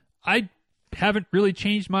 I haven't really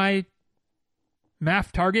changed my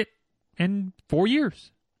MAF target in 4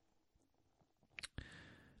 years.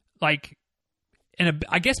 Like, and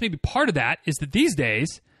I guess maybe part of that is that these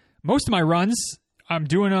days, most of my runs, I'm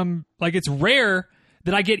doing them, like it's rare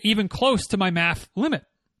that I get even close to my MAF limit.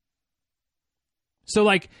 So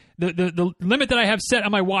like the limit that I have set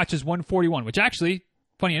on my watch is 141, which actually,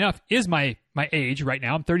 funny enough, is my age right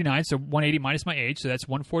now. I'm 39, so 180 minus my age, so that's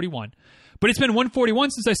 141. But it's been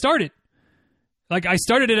 141 since I started. Like I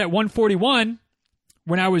started it at 141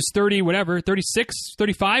 when I was 36,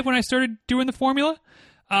 35 when I started doing the formula.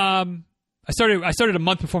 I started a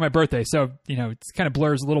month before my birthday, so it kind of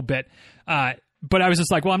blurs a little bit. But I was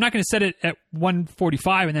just like, well, I'm not going to set it at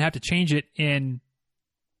 145 and then have to change it in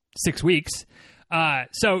 6 weeks.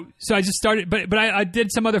 So I just started, but I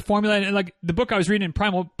did some other formula, and like the book I was reading in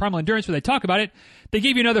Primal Endurance, where they talk about it, they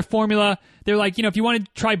gave you another formula. They're like, if you want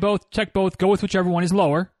to try both, check both, go with whichever one is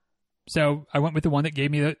lower. So I went with the one that gave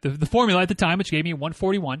me the formula at the time, which gave me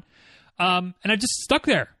 141. And I just stuck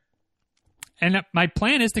there. And my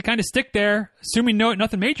plan is to kind of stick there, assuming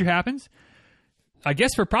nothing major happens, I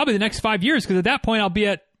guess for probably the next 5 years, because at that point I'll be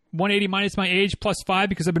at 180 minus my age plus 5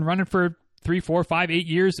 because I've been running for 3, 4, 5, 8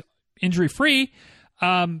 years injury-free. So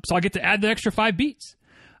I'll get to add the extra 5 beats.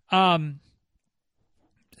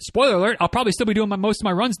 Spoiler alert, I'll probably still be doing most of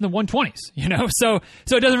my runs in the 120s, So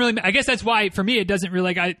it doesn't really, I guess that's why for me it doesn't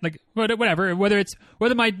really, whatever,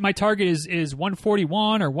 whether my target is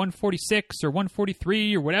 141 or 146 or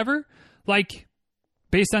 143 or whatever, like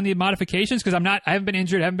based on the modifications, because I haven't been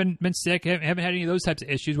injured, haven't been sick, haven't had any of those types of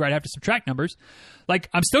issues where I'd have to subtract numbers. Like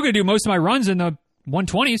I'm still going to do most of my runs in the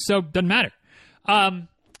 120s, so it doesn't matter.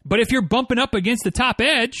 But if you're bumping up against the top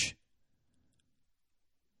edge,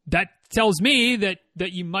 that tells me that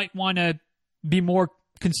you might want to be more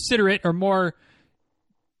considerate or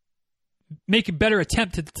make a better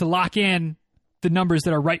attempt to lock in the numbers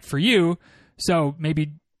that are right for you. So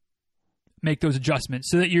maybe make those adjustments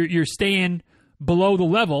so that you're staying below the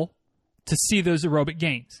level to see those aerobic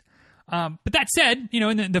gains. But that said,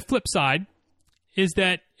 and the flip side is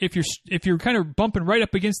that if you're kind of bumping right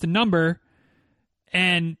up against the number,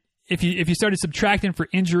 and if you started subtracting for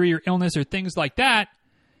injury or illness or things like that,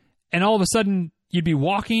 and all of a sudden you'd be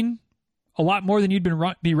walking a lot more than you'd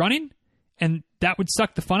be running, and that would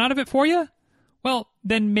suck the fun out of it for you, well,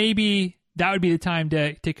 then maybe that would be the time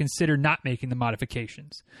to consider not making the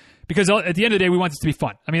modifications. Because at the end of the day, we want this to be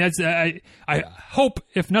fun. I mean, I hope,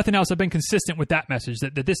 if nothing else, I've been consistent with that message,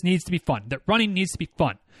 that this needs to be fun, that running needs to be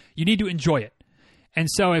fun. You need to enjoy it. And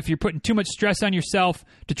so if you're putting too much stress on yourself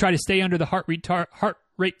to try to stay under the heart rate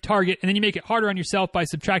target, and then you make it harder on yourself by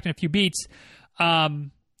subtracting a few beats, that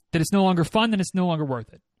it's no longer fun, then it's no longer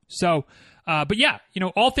worth it. So, but yeah,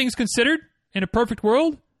 all things considered, in a perfect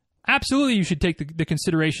world, absolutely you should take the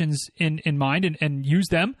considerations in mind and use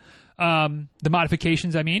them, the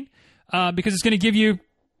modifications, I mean, because it's going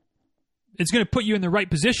to put you in the right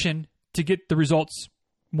position to get the results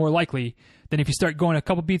more likely than if you start going a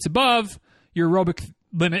couple beats above your aerobic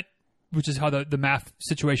limit, which is how the MAF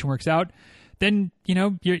situation works out. Then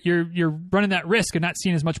you're running that risk of not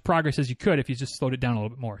seeing as much progress as you could if you just slowed it down a little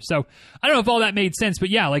bit more. So I don't know if all that made sense, but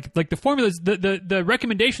yeah, like the formulas, the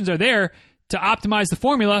recommendations are there to optimize the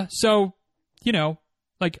formula. So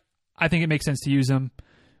I think it makes sense to use them.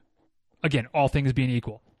 Again, all things being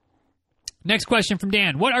equal. Next question from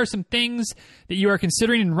Dan. What are some things that you are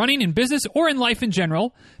considering in running, in business, or in life in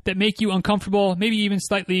general that make you uncomfortable, maybe even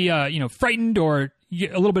slightly, frightened, or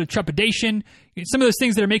a little bit of trepidation? Some of those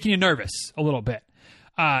things that are making you nervous a little bit.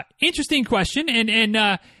 Interesting question. And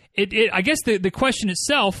I guess the question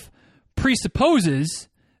itself presupposes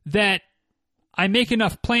that I make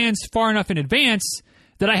enough plans far enough in advance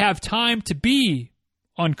that I have time to be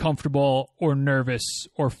uncomfortable or nervous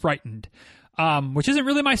or frightened. Which isn't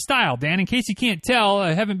really my style, Dan. In case you can't tell,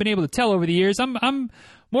 I haven't been able to tell over the years. I'm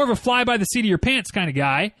more of a fly by the seat of your pants kind of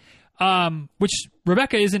guy, which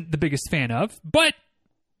Rebecca isn't the biggest fan of. But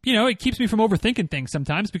it keeps me from overthinking things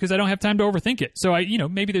sometimes because I don't have time to overthink it. So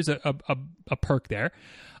maybe there's a perk there.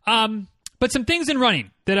 But some things in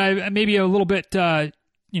running that I maybe a little bit a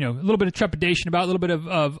little bit of trepidation about, a little bit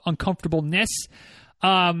of uncomfortableness.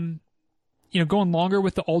 Going longer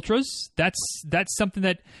with the ultras, that's something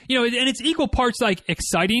that, and it's equal parts like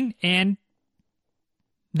exciting and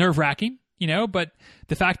nerve-wracking. but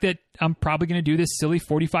the fact that I'm probably going to do this silly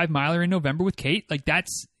 45 miler in November with Kate, like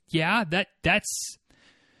that's a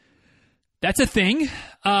thing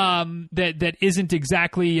that isn't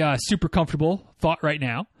exactly super comfortable thought right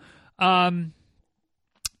now.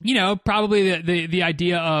 Probably the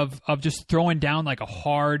idea of just throwing down like a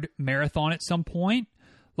hard marathon at some point,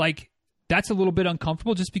 like that's a little bit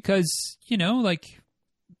uncomfortable just because,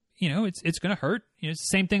 it's going to hurt. It's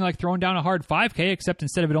the same thing like throwing down a hard 5K, except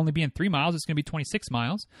instead of it only being 3 miles, it's going to be 26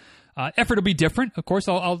 miles. Effort will be different. Of course,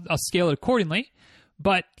 I'll scale it accordingly.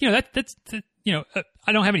 But, that's I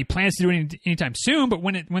don't have any plans to do it anytime soon, but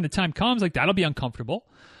when the time comes, like that'll be uncomfortable.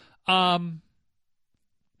 But I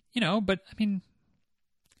mean,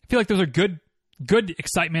 I feel like those are good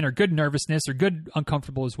excitement or good nervousness or good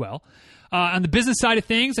uncomfortable as well. On the business side of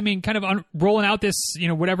things, I mean, kind of rolling out this,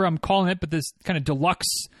 whatever I'm calling it, but this kind of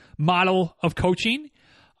deluxe model of coaching.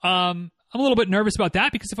 I'm a little bit nervous about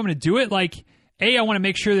that because if I'm going to do it, like, A, I want to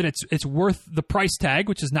make sure that it's worth the price tag,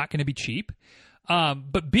 which is not going to be cheap.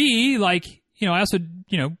 But B, like, I also,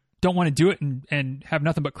 don't want to do it and have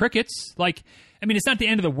nothing but crickets. Like, I mean, it's not the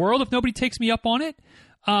end of the world if nobody takes me up on it.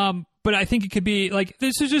 But I think it could be like,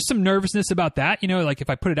 there's just some nervousness about that, like if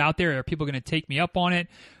I put it out there, are people going to take me up on it?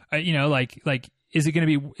 Like, is it going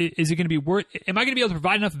to be worth, am I going to be able to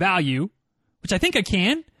provide enough value, which I think I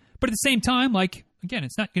can, but at the same time, like, again,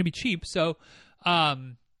 it's not going to be cheap. So, are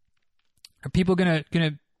people going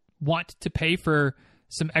to want to pay for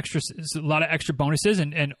a lot of extra bonuses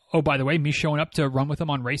and oh, by the way, me showing up to run with them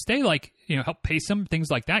on race day, like, help pace them, things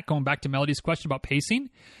like that. Going back to Melody's question about pacing.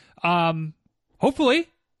 Hopefully,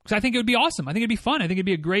 because I think it would be awesome. I think it'd be fun. I think it'd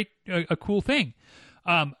be a cool thing.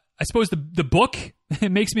 I suppose the book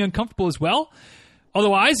it makes me uncomfortable as well.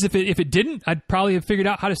 Otherwise, if it didn't, I'd probably have figured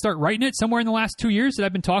out how to start writing it somewhere in the last 2 years that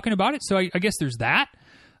I've been talking about it. So I guess there's that.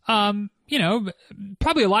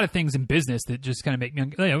 Probably a lot of things in business that just kind of make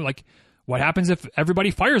me, like, what happens if everybody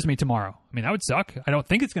fires me tomorrow? I mean, that would suck. I don't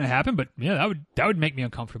think it's going to happen, but yeah, that would make me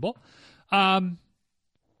uncomfortable.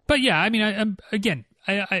 But yeah, I mean,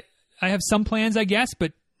 I have some plans, I guess,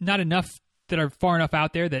 but not enough that are far enough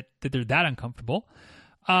out there that they're that uncomfortable.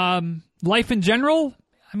 Life in general,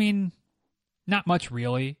 I mean, not much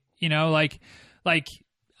really. Like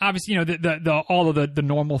obviously, the all of the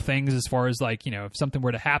normal things as far as like, if something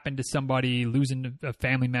were to happen to somebody, losing a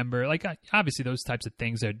family member, like obviously those types of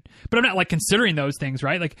things but I'm not like considering those things,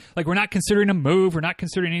 right? Like we're not considering a move, we're not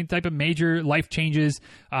considering any type of major life changes,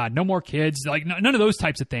 no more kids, like none of those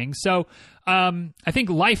types of things. So, I think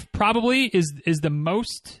life probably is the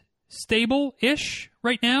most stable-ish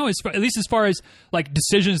right now, at least as far as like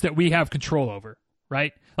decisions that we have control over,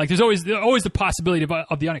 right? Like there's always the possibility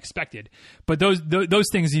of the unexpected, but those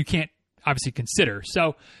things you can't obviously consider.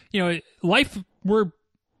 So, life, we're,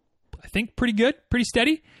 I think, pretty good, pretty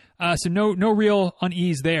steady. So no real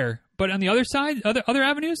unease there. But on the other side, other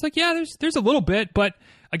avenues, like, yeah, there's a little bit, but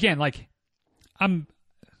again, like I'm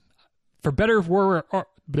for better or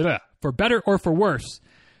for worse,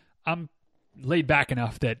 I'm laid back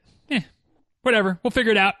enough that whatever, we'll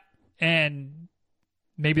figure it out. And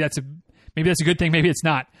maybe that's a good thing. Maybe it's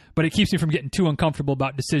not, but it keeps me from getting too uncomfortable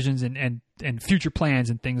about decisions and future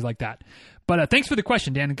plans and things like that. But thanks for the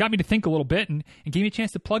question, Dan. It got me to think a little bit and gave me a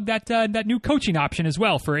chance to plug that new coaching option as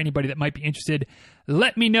well for anybody that might be interested.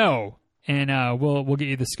 Let me know, and we'll get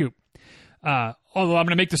you the scoop. Although I'm going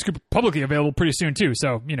to make the scoop publicly available pretty soon too,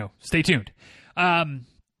 so stay tuned.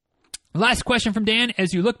 Last question from Dan.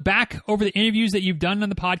 As you look back over the interviews that you've done on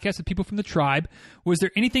the podcast with people from the tribe, was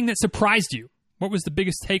there anything that surprised you? What was the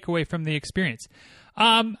biggest takeaway from the experience?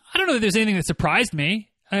 I don't know that there's anything that surprised me.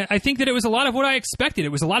 I think that it was a lot of what I expected.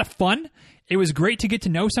 It was a lot of fun. It was great to get to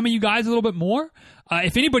know some of you guys a little bit more.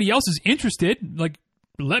 If anybody else is interested, like,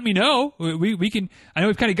 let me know. We can. I know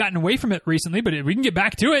we've kind of gotten away from it recently, but we can get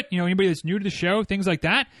back to it. Anybody that's new to the show, things like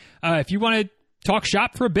that. If you want to talk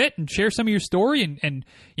shop for a bit and share some of your story and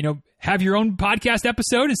have your own podcast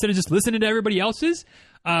episode instead of just listening to everybody else's,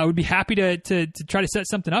 would be happy to try to set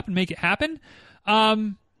something up and make it happen.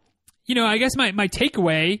 I guess my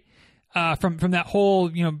takeaway from that whole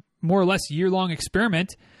more or less year-long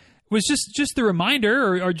experiment was just the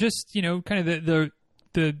reminder or just kind of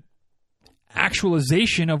the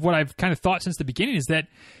actualization of what I've kind of thought since the beginning is that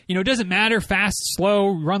it doesn't matter fast, slow,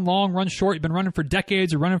 run long, run short. You've been running for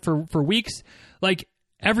decades or running for weeks. Like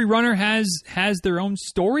every runner has their own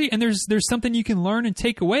story, and there's something you can learn and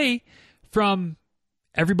take away from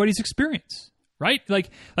everybody's experience. Right? Like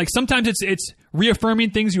sometimes it's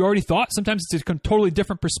reaffirming things you already thought. Sometimes it's a totally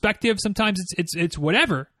different perspective. Sometimes it's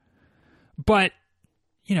whatever. But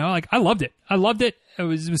like I loved it. I loved it. I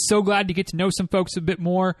was so glad to get to know some folks a bit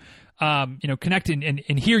more, connect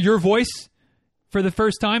and hear your voice for the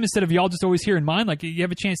first time instead of y'all just always hearing mine. Like you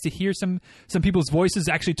have a chance to hear some people's voices,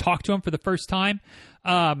 actually talk to them for the first time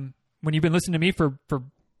when you've been listening to me for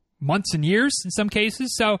months and years in some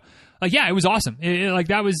cases. So like, yeah, it was awesome.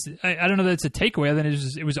 That was, I don't know that it's a takeaway other than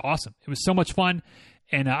it was awesome. It was so much fun.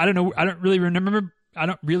 And I don't really remember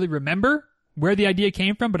where the idea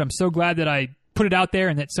came from, but I'm so glad that I put it out there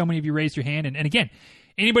and that so many of you raised your hand. And again,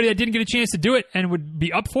 anybody that didn't get a chance to do it and would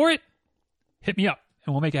be up for it, hit me up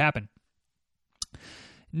and we'll make it happen.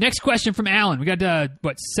 Next question from Alan. We got,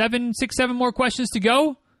 7 more questions to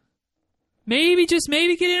go. Maybe, just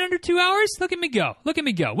maybe get in under 2 hours. Look at me go.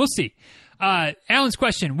 We'll see. Alan's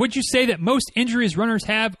question. Would you say that most injuries runners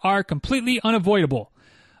have are completely unavoidable?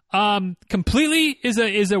 Completely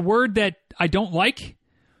is a word that I don't like.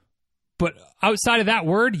 But outside of that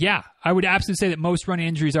word, yeah, I would absolutely say that most running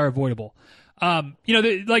injuries are avoidable.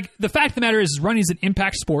 The fact of the matter is running is an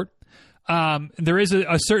impact sport. There is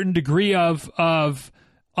a certain degree of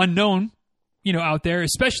unknown, out there,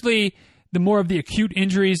 especially the more of the acute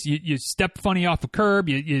injuries. You step funny off a curb,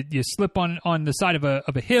 you slip on the side of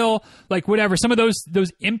a hill, like whatever. Some of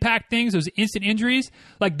those impact things, those instant injuries,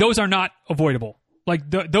 like those are not avoidable. Like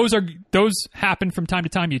those happen from time to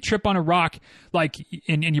time. You trip on a rock, like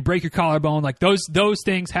and you break your collarbone. Like those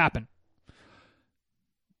things happen.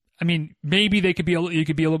 I mean, maybe you could be a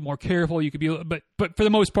little more careful. But for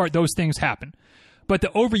the most part, those things happen. But the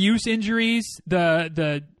overuse injuries,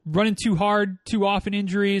 the running too hard too often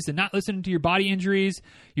injuries, the not listening to your body injuries,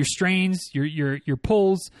 your strains, your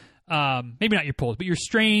pulls, maybe not your pulls, but your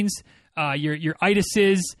strains, your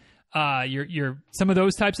itises. Your some of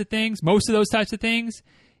those types of things, most of those types of things,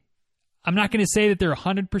 I'm not going to say that they're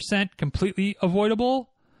 100% completely avoidable,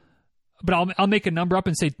 but I'll make a number up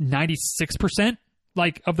and say 96%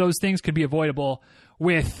 like of those things could be avoidable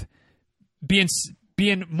with being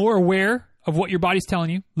more aware of what your body's telling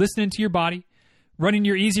you, listening to your body, running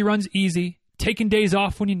your easy runs easy, taking days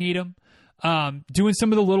off when you need them, doing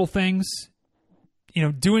some of the little things,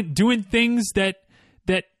 doing things that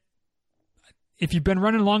if you've been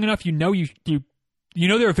running long enough, you know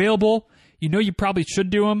they're available. You probably should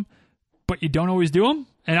do them, but you don't always do them.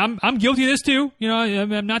 And I'm guilty of this too.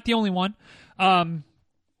 I'm not the only one.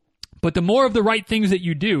 But the more of the right things that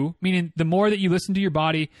you do, meaning the more that you listen to your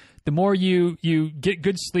body, the more you get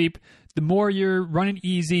good sleep, the more you're running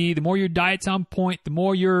easy, the more your diet's on point, the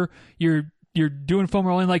more you're doing foam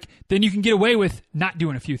rolling, like then you can get away with not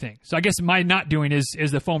doing a few things. So I guess my not doing is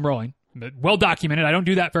the foam rolling. Well documented. I don't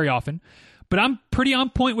do that very often. But I'm pretty on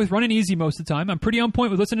point with running easy most of the time. I'm pretty on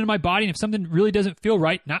point with listening to my body. And if something really doesn't feel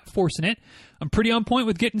right, not forcing it. I'm pretty on point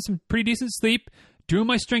with getting some pretty decent sleep, doing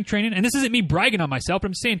my strength training. And this isn't me bragging on myself, but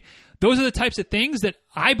I'm saying those are the types of things that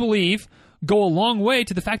I believe go a long way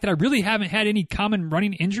to the fact that I really haven't had any common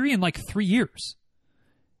running injury in like 3 years.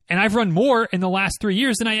 And I've run more in the last 3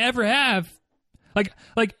 years than I ever have. Like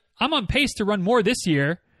I'm on pace to run more this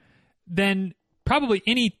year than probably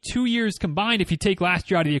any 2 years combined if you take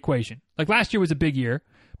last year out of the equation. Like last year was a big year,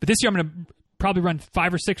 but this year I'm going to probably run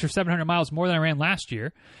 500 or 600 or 700 miles more than I ran last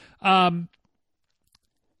year. And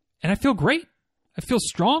I feel great. I feel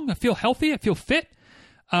strong. I feel healthy. I feel fit.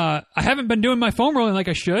 I haven't been doing my foam rolling like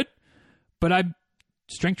I should, but I'm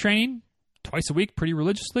strength training twice a week pretty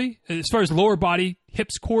religiously. As far as lower body,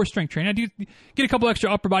 hips, core strength training, I do get a couple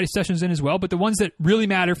extra upper body sessions in as well, but the ones that really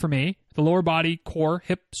matter for me, the lower body, core,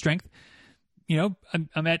 hip strength,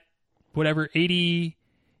 I'm at whatever, 86%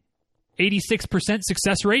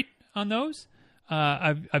 success rate on those.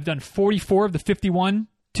 I've done 44 of the 51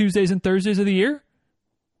 Tuesdays and Thursdays of the year.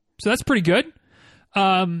 So that's pretty good.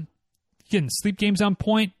 Getting sleep games on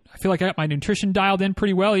point. I feel like I got my nutrition dialed in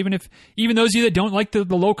pretty well. Even those of you that don't like the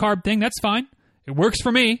low carb thing, that's fine. It works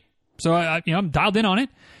for me. So I'm dialed in on it.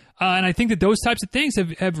 And I think that those types of things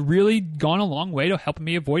have really gone a long way to helping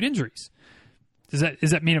me avoid injuries.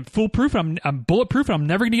 Does that mean I'm foolproof and I'm bulletproof and I'm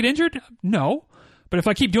never going to get injured? No. But if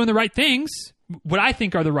I keep doing the right things, what I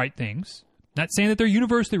think are the right things, not saying that they're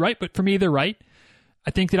universally right, but for me they're right,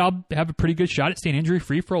 I think that I'll have a pretty good shot at staying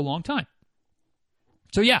injury-free for a long time.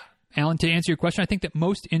 So yeah, Alan, to answer your question, I think that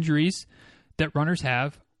most injuries that runners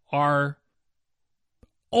have are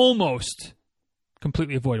almost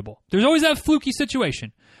completely avoidable. There's always that fluky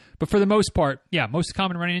situation. But for the most part, yeah, most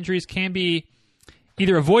common running injuries can be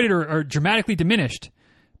either avoided or dramatically diminished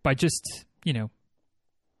by just,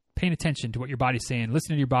 paying attention to what your body's saying,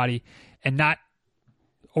 listening to your body, and not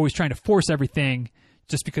always trying to force everything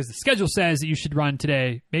just because the schedule says that you should run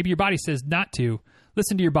today. Maybe your body says not to.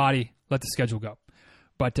 Listen to your body. Let the schedule go.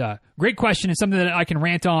 But great question. It's something that I can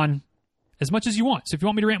rant on as much as you want. So if you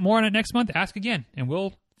want me to rant more on it next month, ask again, and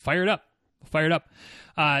we'll fire it up.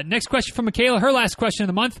 Next question from Michaela. Her last question of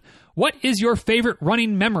the month. What is your favorite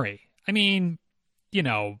running memory? I mean,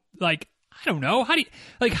 like, I don't know. How do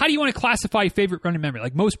you want to classify favorite running memory?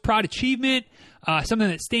 Like most proud achievement, something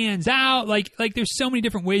that stands out. Like there's so many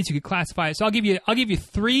different ways you could classify it. So I'll give you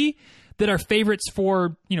 3 that are favorites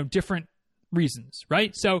for, different reasons,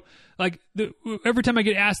 right? So like every time I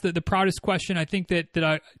get asked the proudest question, I think that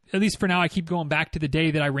I, at least for now, I keep going back to the day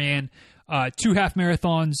that I ran 2 half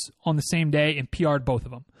marathons on the same day and PR'd both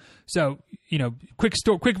of them. So,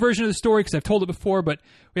 quick version of the story, because I've told it before, but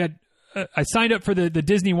we had, I signed up for the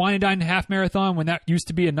Disney Wine and Dine half marathon when that used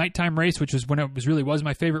to be a nighttime race, which was when it was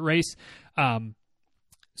my favorite race.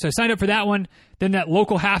 So I signed up for that one. Then that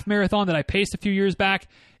local half marathon that I paced a few years back,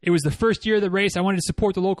 it was the first year of the race. I wanted to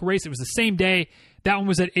support the local race. It was the same day. That one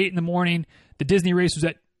was at 8 a.m. The Disney race was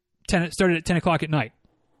started at 10 o'clock at night.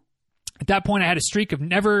 At that point, I had a streak of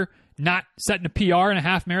never not setting a PR in a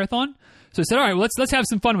half marathon. So I said, all right, well, let's have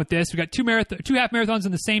some fun with this. We got 2 half marathons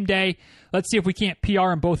on the same day. Let's see if we can't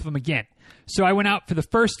PR in both of them again. So I went out for the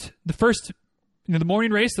first, the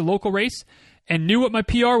morning race, the local race, and knew what my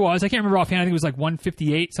PR was. I can't remember offhand. I think it was like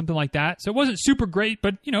 1:58, something like that. So it wasn't super great,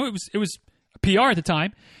 but it was a PR at the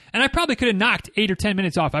time. And I probably could have knocked 8 or 10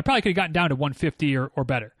 minutes off. I probably could have gotten down to 150 or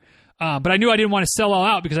better. But I knew I didn't want to sell all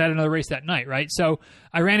out because I had another race that night, right? So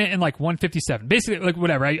I ran it in like 1:57. Basically, like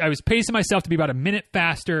whatever. I was pacing myself to be about a minute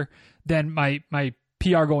faster than my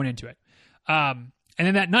PR going into it. And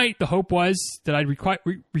then that night, the hope was that I'd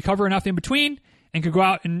recover enough in between and could go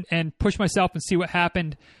out and push myself and see what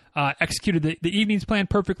happened. Executed the evening's plan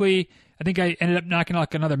perfectly. I think I ended up knocking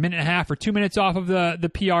like another minute and a half or 2 minutes off of the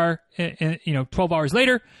PR, 12 hours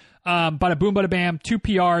later. Bada boom, bada bam, 2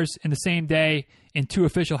 PRs in the same day in 2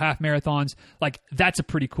 official half marathons. Like, that's a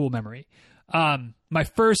pretty cool memory. My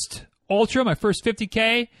first ultra, my first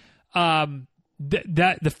 50K,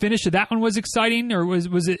 the finish of that one was exciting, or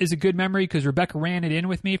is a good memory because Rebecca ran it in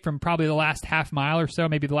with me from probably the last half mile or so,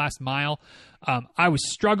 maybe the last mile. I was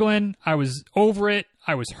struggling. I was over it.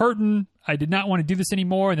 I was hurting. I did not want to do this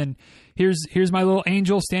anymore. And then here's my little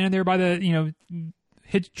angel standing there by the,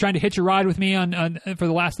 trying to hitch a ride with me on for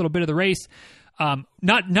the last little bit of the race.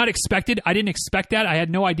 Not expected. I didn't expect that. I had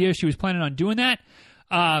no idea she was planning on doing that.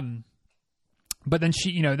 But then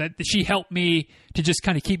she helped me to just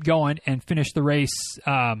kind of keep going and finish the race.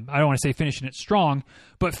 I don't want to say finishing it strong,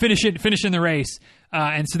 but finishing the race.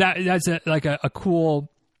 And so that's a cool,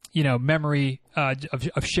 memory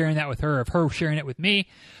of sharing that with her, of her sharing it with me.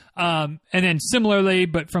 And then similarly,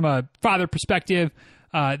 but from a father perspective,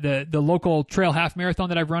 the local trail half marathon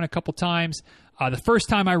that I've run a couple times. The first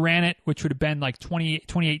time I ran it, which would have been like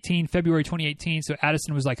February 2018. So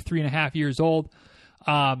Addison was like 3.5 years old.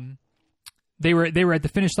 They were at the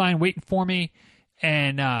finish line waiting for me,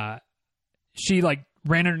 and she like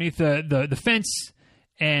ran underneath the fence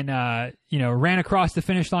and ran across the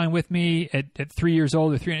finish line with me at 3 years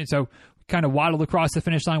old or 3. And so kind of waddled across the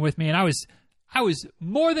finish line with me, and I was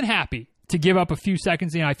more than happy to give up a few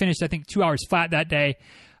seconds. I finished, I think, 2 hours flat that day.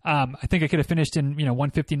 I think I could have finished in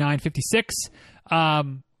 1:59:56,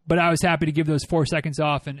 but I was happy to give those 4 seconds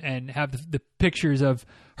off and have the pictures of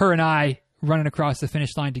her and I running across the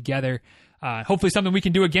finish line together. Hopefully something we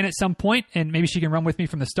can do again at some point, and maybe she can run with me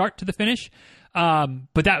from the start to the finish.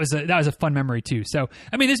 But that was a fun memory too. So,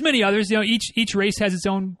 I mean, there's many others, each race has its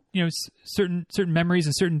own, certain memories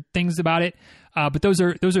and certain things about it. But those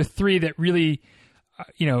are 3 that really,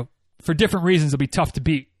 for different reasons will be tough to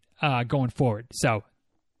beat, going forward. So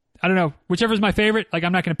I don't know, whichever is my favorite, like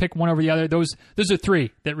I'm not going to pick one over the other. Those are 3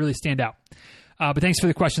 that really stand out. But thanks for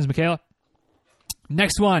the questions, Michaela.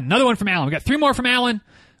 Next one, another one from Alan. We got 3 more from Alan.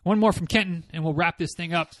 1 more from Kenton, and we'll wrap this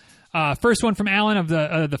thing up. First one from Alan of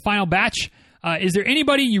the final batch. Is there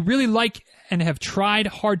anybody you really like and have tried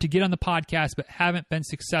hard to get on the podcast but haven't been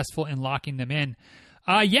successful in locking them in?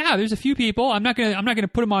 Yeah, there's a few people. I'm not gonna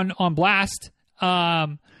put them on blast.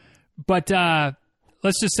 But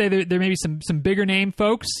let's just say there may be some bigger name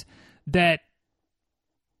folks that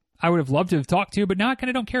I would have loved to have talked to, but now I kind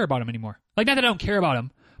of don't care about them anymore. Like, not that I don't care about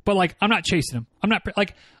them, but like I'm not chasing them. I'm not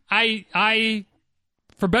like I.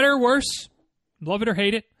 For better or worse, love it or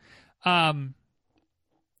hate it.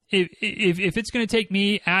 If it's going to take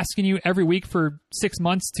me asking you every week for 6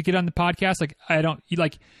 months to get on the podcast,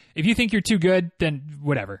 like if you think you're too good, then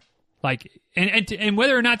whatever. Like, and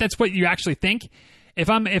whether or not that's what you actually think, if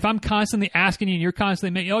I'm constantly asking you and you're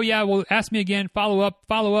constantly making, oh yeah, well ask me again, follow up,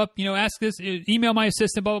 ask this, email my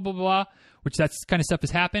assistant, blah blah blah blah, which that's kind of stuff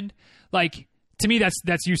has happened. Like, to me,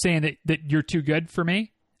 that's you saying that you're too good for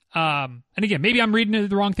me. And again, maybe I'm reading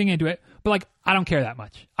the wrong thing into it, But like, I don't care that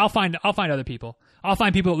much. I'll find other people. I'll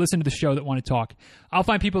find people that listen to the show that want to talk. I'll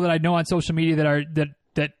find people that I know on social media that are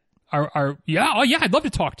I'd love to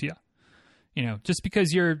talk to you. You know, just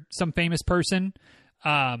because you're some famous person.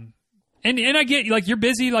 And I get, like, you're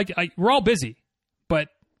busy. Like, we're all busy. But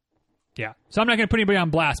yeah, so I'm not going to put anybody on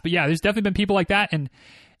blast. But yeah, there's definitely been people like that, and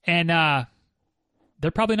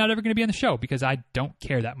they're probably not ever going to be on the show because I don't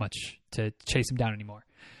care that much to chase them down anymore.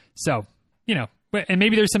 So, you know, and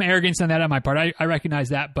maybe there's some arrogance on that on my part. I recognize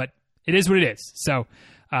that, but it is what it is. So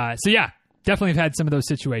yeah, definitely have had some of those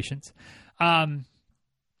situations.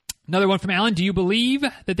 Another one from Alan. Do you believe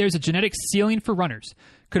that there's a genetic ceiling for runners?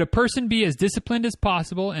 Could a person be as disciplined as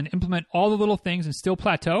possible and implement all the little things and still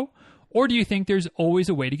plateau? Or do you think there's always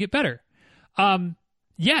a way to get better?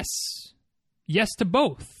 Yes. Yes to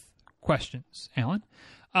both questions, Alan.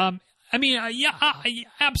 I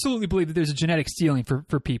absolutely believe that there's a genetic ceiling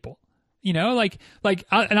for people. You know,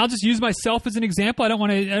 and I'll just use myself as an example. I don't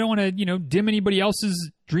want to, you know, dim anybody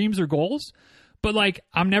else's dreams or goals, but like,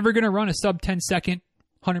 I'm never going to run a sub 10 second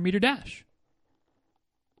 100-meter dash.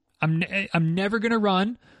 I'm never going to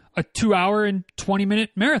run a 2 hour and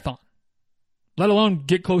 20-minute marathon, let alone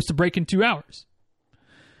get close to breaking 2 hours.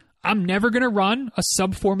 I'm never going to run a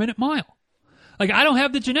sub 4-minute mile. Like, I don't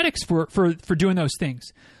have the genetics for doing those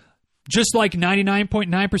things. Just like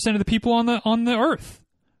 99.9% of the people on the earth,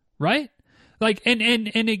 right? Like, and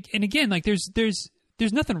again, like, there's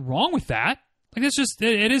nothing wrong with that. Like, that's just,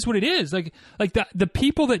 it is what it is. Like the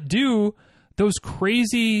people that do those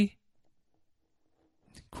crazy,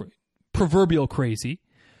 proverbial crazy,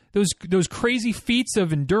 those crazy feats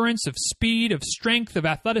of endurance, of speed, of strength, of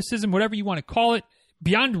athleticism, whatever you want to call it,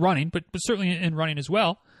 beyond running, but certainly in running as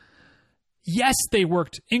well. Yes, they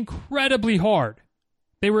worked incredibly hard.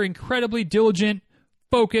 They were incredibly diligent,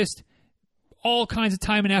 focused, all kinds of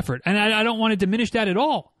time and effort. And I don't want to diminish that at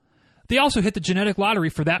all. They also hit the genetic lottery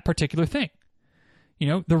for that particular thing. You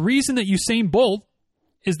know, the reason that Usain Bolt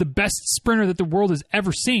is the best sprinter that the world has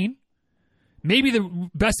ever seen, maybe the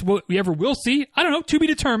best we ever will see, I don't know, to be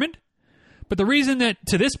determined. But the reason that,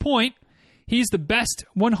 to this point, he's the best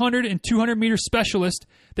 100 and 200 meter specialist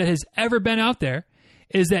that has ever been out there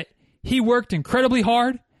is that he worked incredibly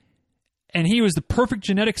hard and he was the perfect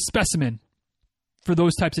genetic specimen for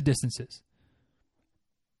those types of distances.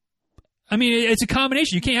 I mean, it's a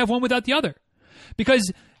combination. You can't have one without the other.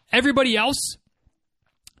 Because everybody else,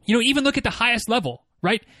 you know, even look at the highest level,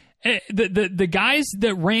 right? The guys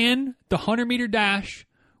that ran the 100-meter dash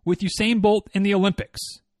with Usain Bolt in the Olympics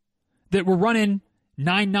that were running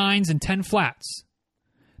 9 nines and 10 flats,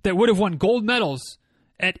 that would have won gold medals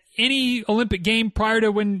at any Olympic game prior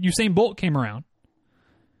to when Usain Bolt came around,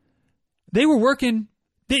 they were working.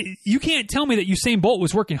 You can't tell me that Usain Bolt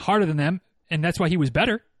was working harder than them, and that's why he was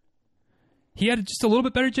better. He had just a little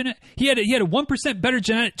bit better he had a 1% better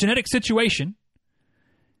genetic situation,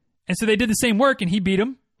 and so they did the same work, and he beat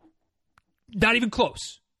him. Not even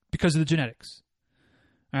close because of the genetics.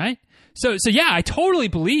 All right? So yeah, I totally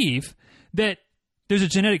believe that there's a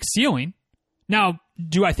genetic ceiling. Now,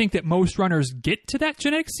 do I think that most runners get to that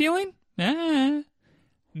genetic ceiling?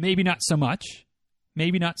 Maybe not so much.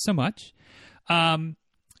 Maybe not so much.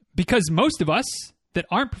 Because most of us that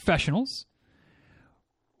aren't professionals,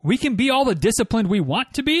 we can be all the disciplined we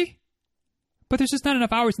want to be, but there's just not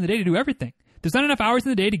enough hours in the day to do everything. There's not enough hours in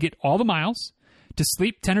the day to get all the miles, to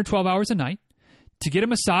sleep 10 or 12 hours a night, to get a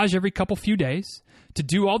massage every few days, to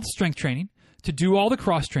do all the strength training, to do all the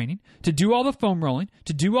cross training, to do all the foam rolling,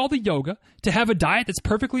 to do all the yoga, to have a diet that's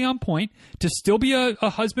perfectly on point, to still be a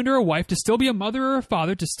husband or a wife, to still be a mother or a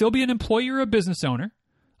father, to still be an employee or a business owner.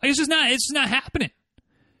 Like, it's just not happening.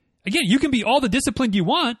 Again, you can be all the disciplined you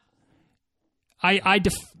want. I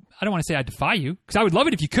don't want to say I defy you, because I would love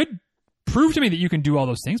it if you could prove to me that you can do all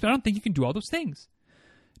those things, but I don't think you can do all those things.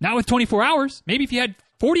 Not with 24 hours. Maybe if you had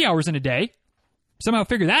 40 hours in a day, somehow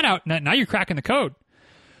figure that out, now you're cracking the code.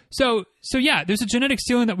 So yeah, there's a genetic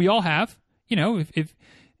ceiling that we all have. You know, if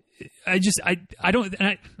I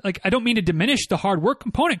don't mean to diminish the hard work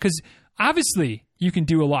component, because obviously you can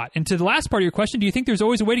do a lot. And to the last part of your question, do you think there's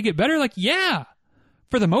always a way to get better? Like, yeah,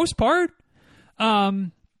 for the most part.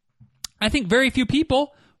 I think very few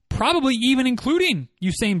people, probably even including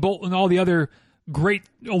Usain Bolt and all the other great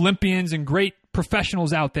Olympians and great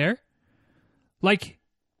professionals out there, like,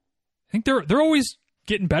 I think they're always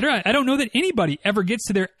getting better. I don't know that anybody ever gets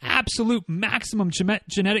to their absolute maximum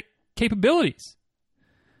genetic capabilities.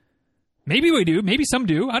 Maybe we do. Maybe some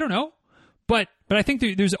do. I don't know. But I think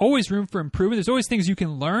there's always room for improvement. There's always things you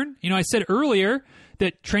can learn. You know, I said earlier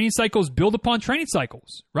that training cycles build upon training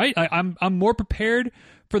cycles, right? I'm more prepared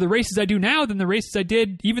for the races I do now than the races I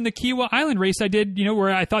did, even the Kiawah Island race I did,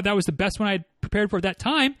 where I thought that was the best one I had prepared for at that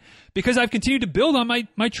time, because I've continued to build on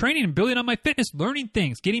my training and building on my fitness, learning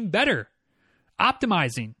things, getting better,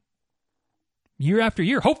 optimizing year after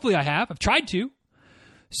year. Hopefully I have. I've tried to.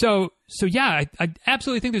 So yeah, I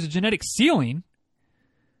absolutely think there's a genetic ceiling,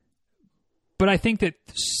 but I think that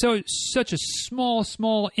such a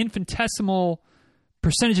small infinitesimal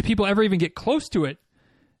percentage of people ever even get close to it,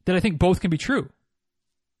 that I think both can be true.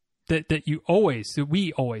 That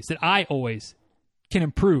I always can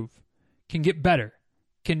improve, can get better,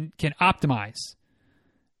 can optimize.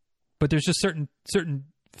 But there's just certain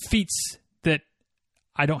feats that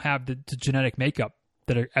I don't have the genetic makeup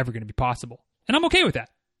that are ever going to be possible. And I'm okay with that.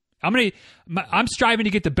 I'm striving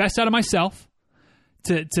to get the best out of myself,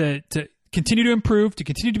 to continue to improve, to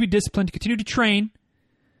continue to be disciplined, to continue to train,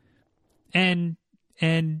 and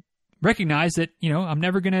recognize that, I'm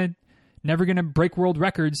never gonna break world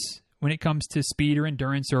records when it comes to speed or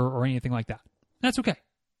endurance or anything like that. That's okay.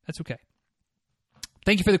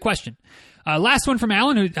 Thank you for the question. Last one from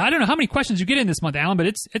Alan, who, I don't know how many questions you get in this month, Alan, but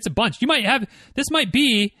it's a bunch. This might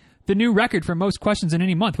be the new record for most questions in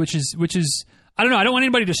any month, which is I don't know. I don't want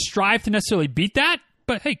anybody to strive to necessarily beat that,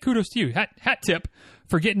 but hey, kudos to you. Hat tip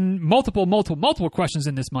for getting multiple questions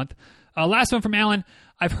in this month. Last one from Alan.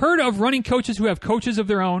 I've heard of running coaches who have coaches of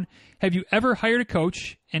their own. Have you ever hired a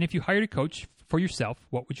coach? And if you hired a coach for yourself,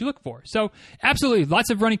 what would you look for? So absolutely. Lots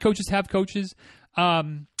of running coaches have coaches.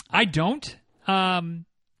 I don't. And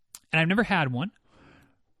I've never had one.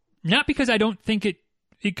 Not because I don't think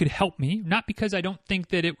it could help me. Not because I don't think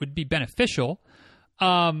that it would be beneficial.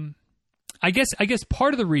 I guess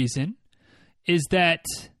part of the reason is that,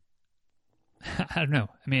 I don't know.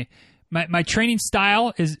 I mean, my training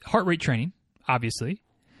style is heart rate training, obviously,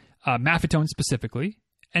 Maffetone specifically,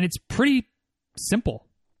 and it's pretty simple.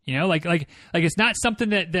 Like it's not something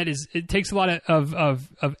that is, it takes a lot of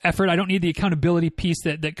effort. I don't need the accountability piece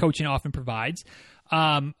that coaching often provides.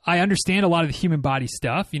 I understand a lot of the human body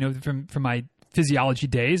stuff, from my physiology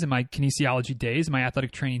days and my kinesiology days and my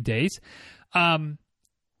athletic training days. So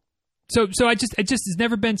it just has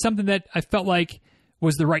never been something that I felt like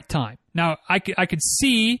was the right time. Now I could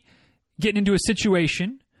see getting into a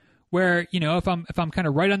situation where, if I'm kind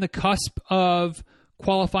of right on the cusp of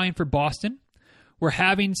qualifying for Boston, we're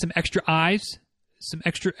having some extra eyes, some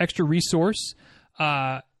extra resource,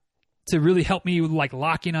 to really help me like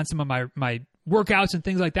lock in on some of my workouts and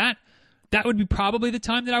things like that. That would be probably the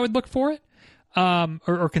time that I would look for it,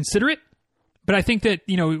 or consider it. But I think that,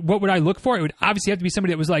 what would I look for? It would obviously have to be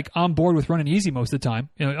somebody that was like on board with running easy most of the time,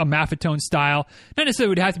 a Maffetone style. Not necessarily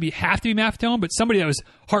would have to be Maffetone, but somebody that was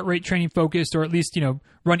heart rate training focused, or at least,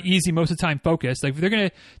 run easy most of the time focused. Like if they're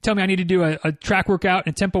going to tell me I need to do a track workout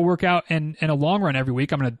and a tempo workout and a long run every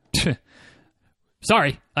week, I'm going to,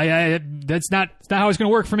 sorry, that's not how it's going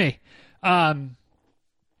to work for me. So I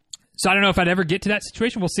don't know if I'd ever get to that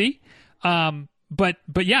situation. We'll see. But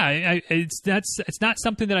yeah, it's not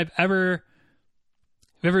something that I've ever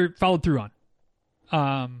followed through on.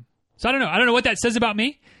 So I don't know. I don't know what that says about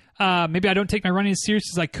me. Maybe I don't take my running as serious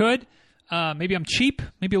as I could. Maybe I'm cheap.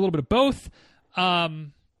 Maybe a little bit of both.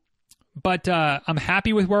 But I'm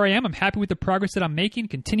happy with where I am. I'm happy with the progress that I'm making,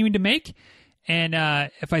 continuing to make. And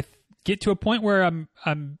if I get to a point where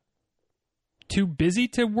I'm too busy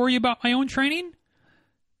to worry about my own training,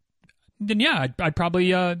 then yeah, I'd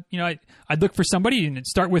probably, I'd look for somebody and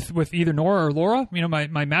start with either Nora or Laura,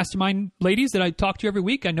 my mastermind ladies that I talk to every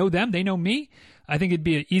week. I know them. They know me. I think it'd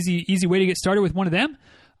be an easy way to get started with one of them.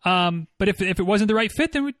 But if it wasn't the right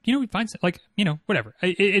fit, then we'd find whatever.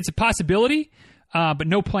 It's a possibility, but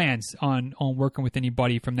no plans on working with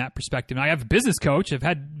anybody from that perspective. And I have a business coach. I've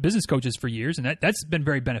had business coaches for years, and that's been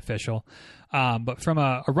very beneficial. But from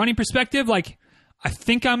a running perspective, like I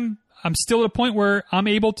think I'm still at a point where I'm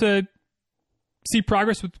able to see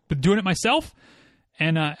progress with doing it myself.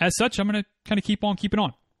 And as such, I'm going to kind of keep on keeping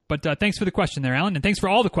on. But thanks for the question there, Alan. And thanks for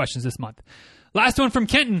all the questions this month. Last one from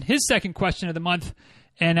Kenton, his second question of the month.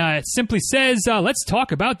 And it simply says, let's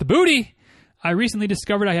talk about the booty. I recently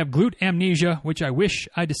discovered I have glute amnesia, which I wish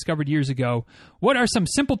I discovered years ago. What are some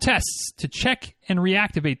simple tests to check and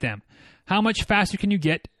reactivate them? How much faster can you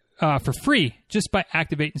get for free just by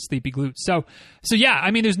activating sleepy glutes? So yeah,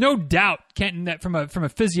 I mean, there's no doubt, Kenton, that from a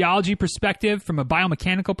physiology perspective, from a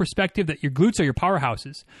biomechanical perspective, that your glutes are your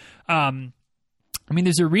powerhouses. I mean,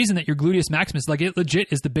 there's a reason that your gluteus maximus, like it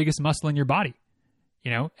legit is the biggest muscle in your body,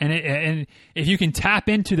 and if you can tap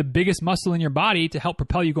into the biggest muscle in your body to help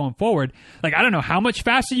propel you going forward, like, I don't know how much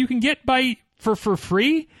faster you can get for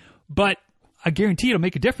free, but I guarantee it'll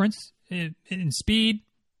make a difference in speed,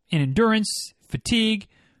 in endurance, fatigue,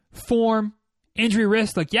 form, injury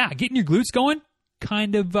risk, like, yeah, getting your glutes going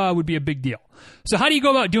kind of would be a big deal. So how do you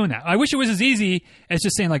go about doing that? I wish it was as easy as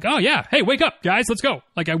just saying like, oh yeah, hey, wake up guys, let's go.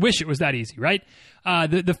 Like, I wish it was that easy, right?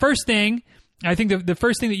 The first thing, I think the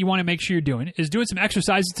first thing that you want to make sure you're doing is doing some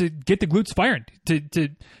exercises to get the glutes firing,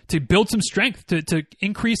 to build some strength, to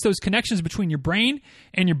increase those connections between your brain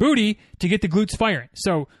and your booty to get the glutes firing.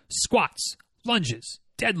 So squats, lunges,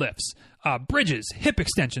 deadlifts, bridges, hip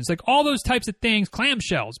extensions, like all those types of things,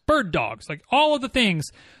 clamshells, bird dogs, like all of the things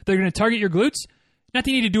that are going to target your glutes. Not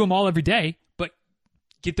that you need to do them all every day, but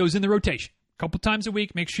get those in the rotation. A couple times a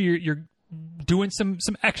week, make sure you're doing some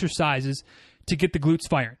exercises to get the glutes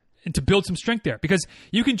firing and to build some strength there. Because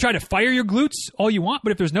you can try to fire your glutes all you want,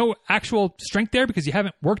 but if there's no actual strength there because you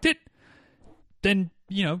haven't worked it, then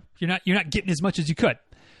you're not getting as much as you could.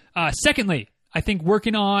 Secondly, I think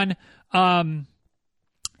working on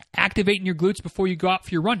activating your glutes before you go out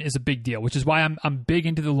for your run is a big deal, which is why I'm big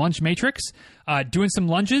into the lunge matrix, doing some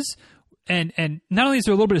lunges. And not only is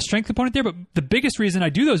there a little bit of strength component there, but the biggest reason I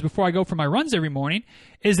do those before I go for my runs every morning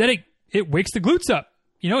is that it wakes the glutes up.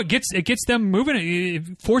 It gets them moving.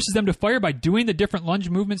 It forces them to fire by doing the different lunge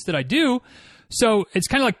movements that I do. So it's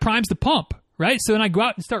kind of like primes the pump, right? So then I go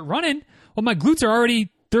out and start running. Well, my glutes are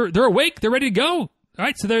already, they're awake. They're ready to go. All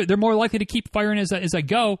right. So they're more likely to keep firing as I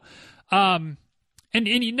go. And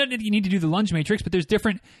you need to do the lunge matrix, but there's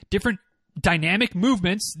different dynamic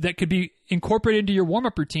movements that could be incorporated into your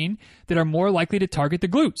warm-up routine that are more likely to target the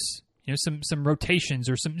glutes. Some rotations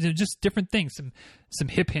or some just different things, some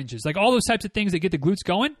hip hinges, like all those types of things that get the glutes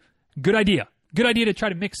going. Good idea. Good idea to try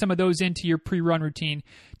to mix some of those into your pre-run routine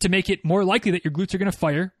to make it more likely that your glutes are going to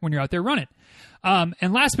fire when you're out there running.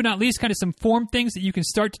 And last but not least, kind of some form things that you can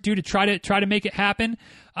start to do to try to make it happen.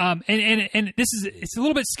 And it's a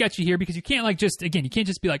little bit sketchy here because you can't you can't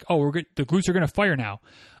just be like, oh, the glutes are going to fire now.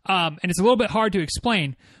 And it's a little bit hard to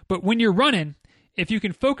explain, but when you're running, if you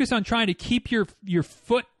can focus on trying to keep your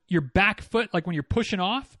foot, your back foot, like when you're pushing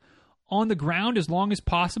off, on the ground as long as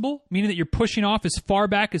possible, meaning that you're pushing off as far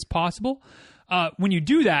back as possible. When you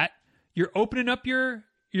do that, you're opening up you're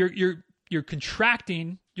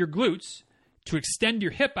contracting your glutes to extend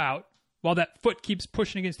your hip out while that foot keeps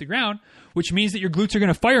pushing against the ground, which means that your glutes are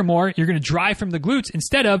going to fire more. You're going to drive from the glutes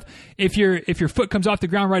instead of if your foot comes off the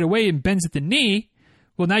ground right away and bends at the knee.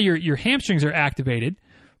 Well, now your hamstrings are activated,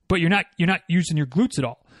 but you're not using your glutes at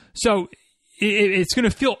all. So it's going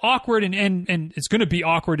to feel awkward and it's going to be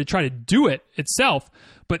awkward to try to do it itself,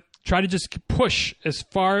 but try to just push as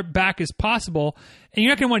far back as possible. And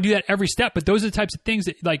you're not going to want to do that every step, but those are the types of things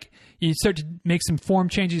that, like, you start to make some form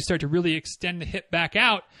changes, you start to really extend the hip back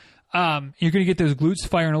out. You're going to get those glutes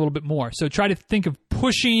firing a little bit more. So try to think of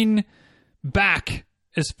pushing back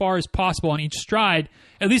as far as possible on each stride,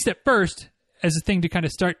 at least at first, as a thing to kind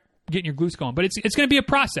of start getting your glutes going. But it's going to be a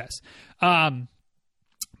process.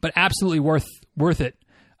 But absolutely worth it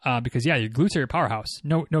because, yeah, your glutes are your powerhouse.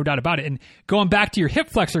 No doubt about it. And going back to your hip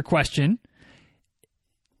flexor question,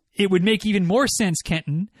 it would make even more sense,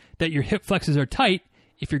 Kenton, that your hip flexors are tight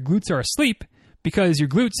if your glutes are asleep, because your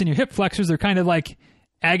glutes and your hip flexors are kind of like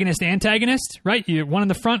agonist-antagonist, right? You one in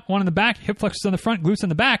the front, one in the back, hip flexors on the front, glutes on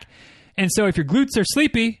the back. And so if your glutes are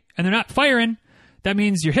sleepy and they're not firing, that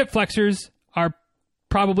means your hip flexors are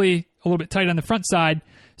probably a little bit tight on the front side.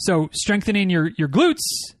 So strengthening your glutes,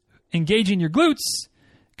 engaging your glutes,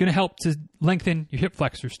 going to help to lengthen your hip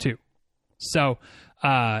flexors too. So,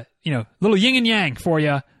 little yin and yang for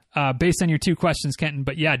you based on your two questions, Kenton.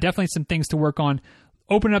 But yeah, definitely some things to work on.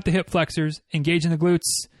 Open up the hip flexors, engaging the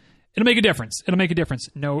glutes. It'll make a difference.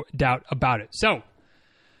 No doubt about it. So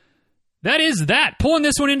that is that. Pulling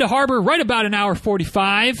this one into harbor right about an hour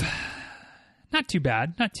 45. Not too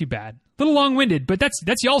bad. A little long-winded, but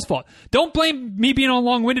that's y'all's fault. Don't blame me being all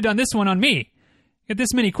long-winded on this one on me. Get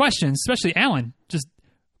this many questions, especially Alan. Just,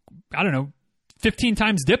 15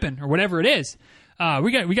 times dipping or whatever it is.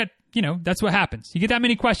 We got. That's what happens. You get that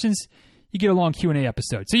many questions, you get a long Q&A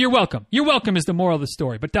episode. So you're welcome. You're welcome is the moral of the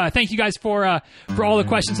story. But thank you guys for all the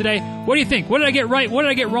questions today. What do you think? What did I get right? What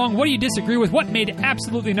did I get wrong? What do you disagree with? What made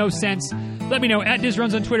absolutely no sense? Let me know at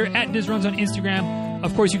DizRuns on Twitter, at DizRuns on Instagram.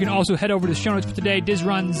 Of course, you can also head over to the show notes for today,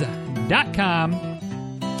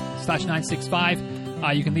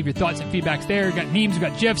 DizRuns.com/965. You can leave your thoughts and feedbacks there. We've got memes, we've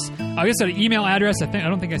got GIFs. I guess an email address. I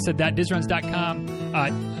don't think I said that. DizRuns.com.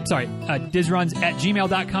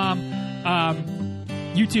 DizRuns@gmail.com.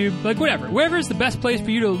 YouTube, like whatever. Wherever is the best place for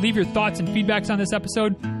you to leave your thoughts and feedbacks on this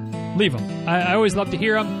episode, leave them. I always love to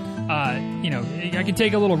hear them. I can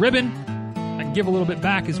take a little ribbon. I can give a little bit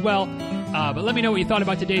back as well. But let me know what you thought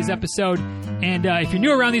about today's episode. And if you're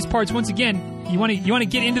new around these parts, once again, you want to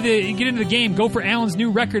get into the game. Go for Alan's new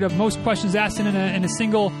record of most questions asked in a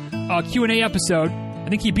single Q&A episode. I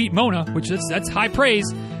think he beat Mona, which that's high praise.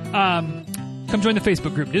 Come join the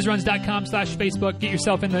Facebook group, DizRuns.com/Facebook. Get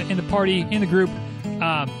yourself in the party, in the group.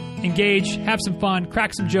 Engage, have some fun,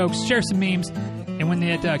 crack some jokes, share some memes. And when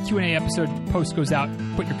that Q&A episode post goes out,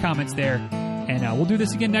 put your comments there. And we'll do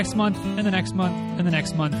this again next month, and the next month, and the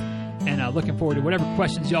next month. And looking forward to whatever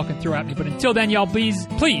questions y'all can throw at me. But until then, y'all, please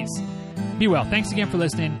be well. Thanks again for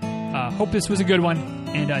listening. Hope this was a good one.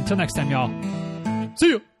 And until next time, y'all, see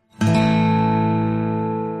you.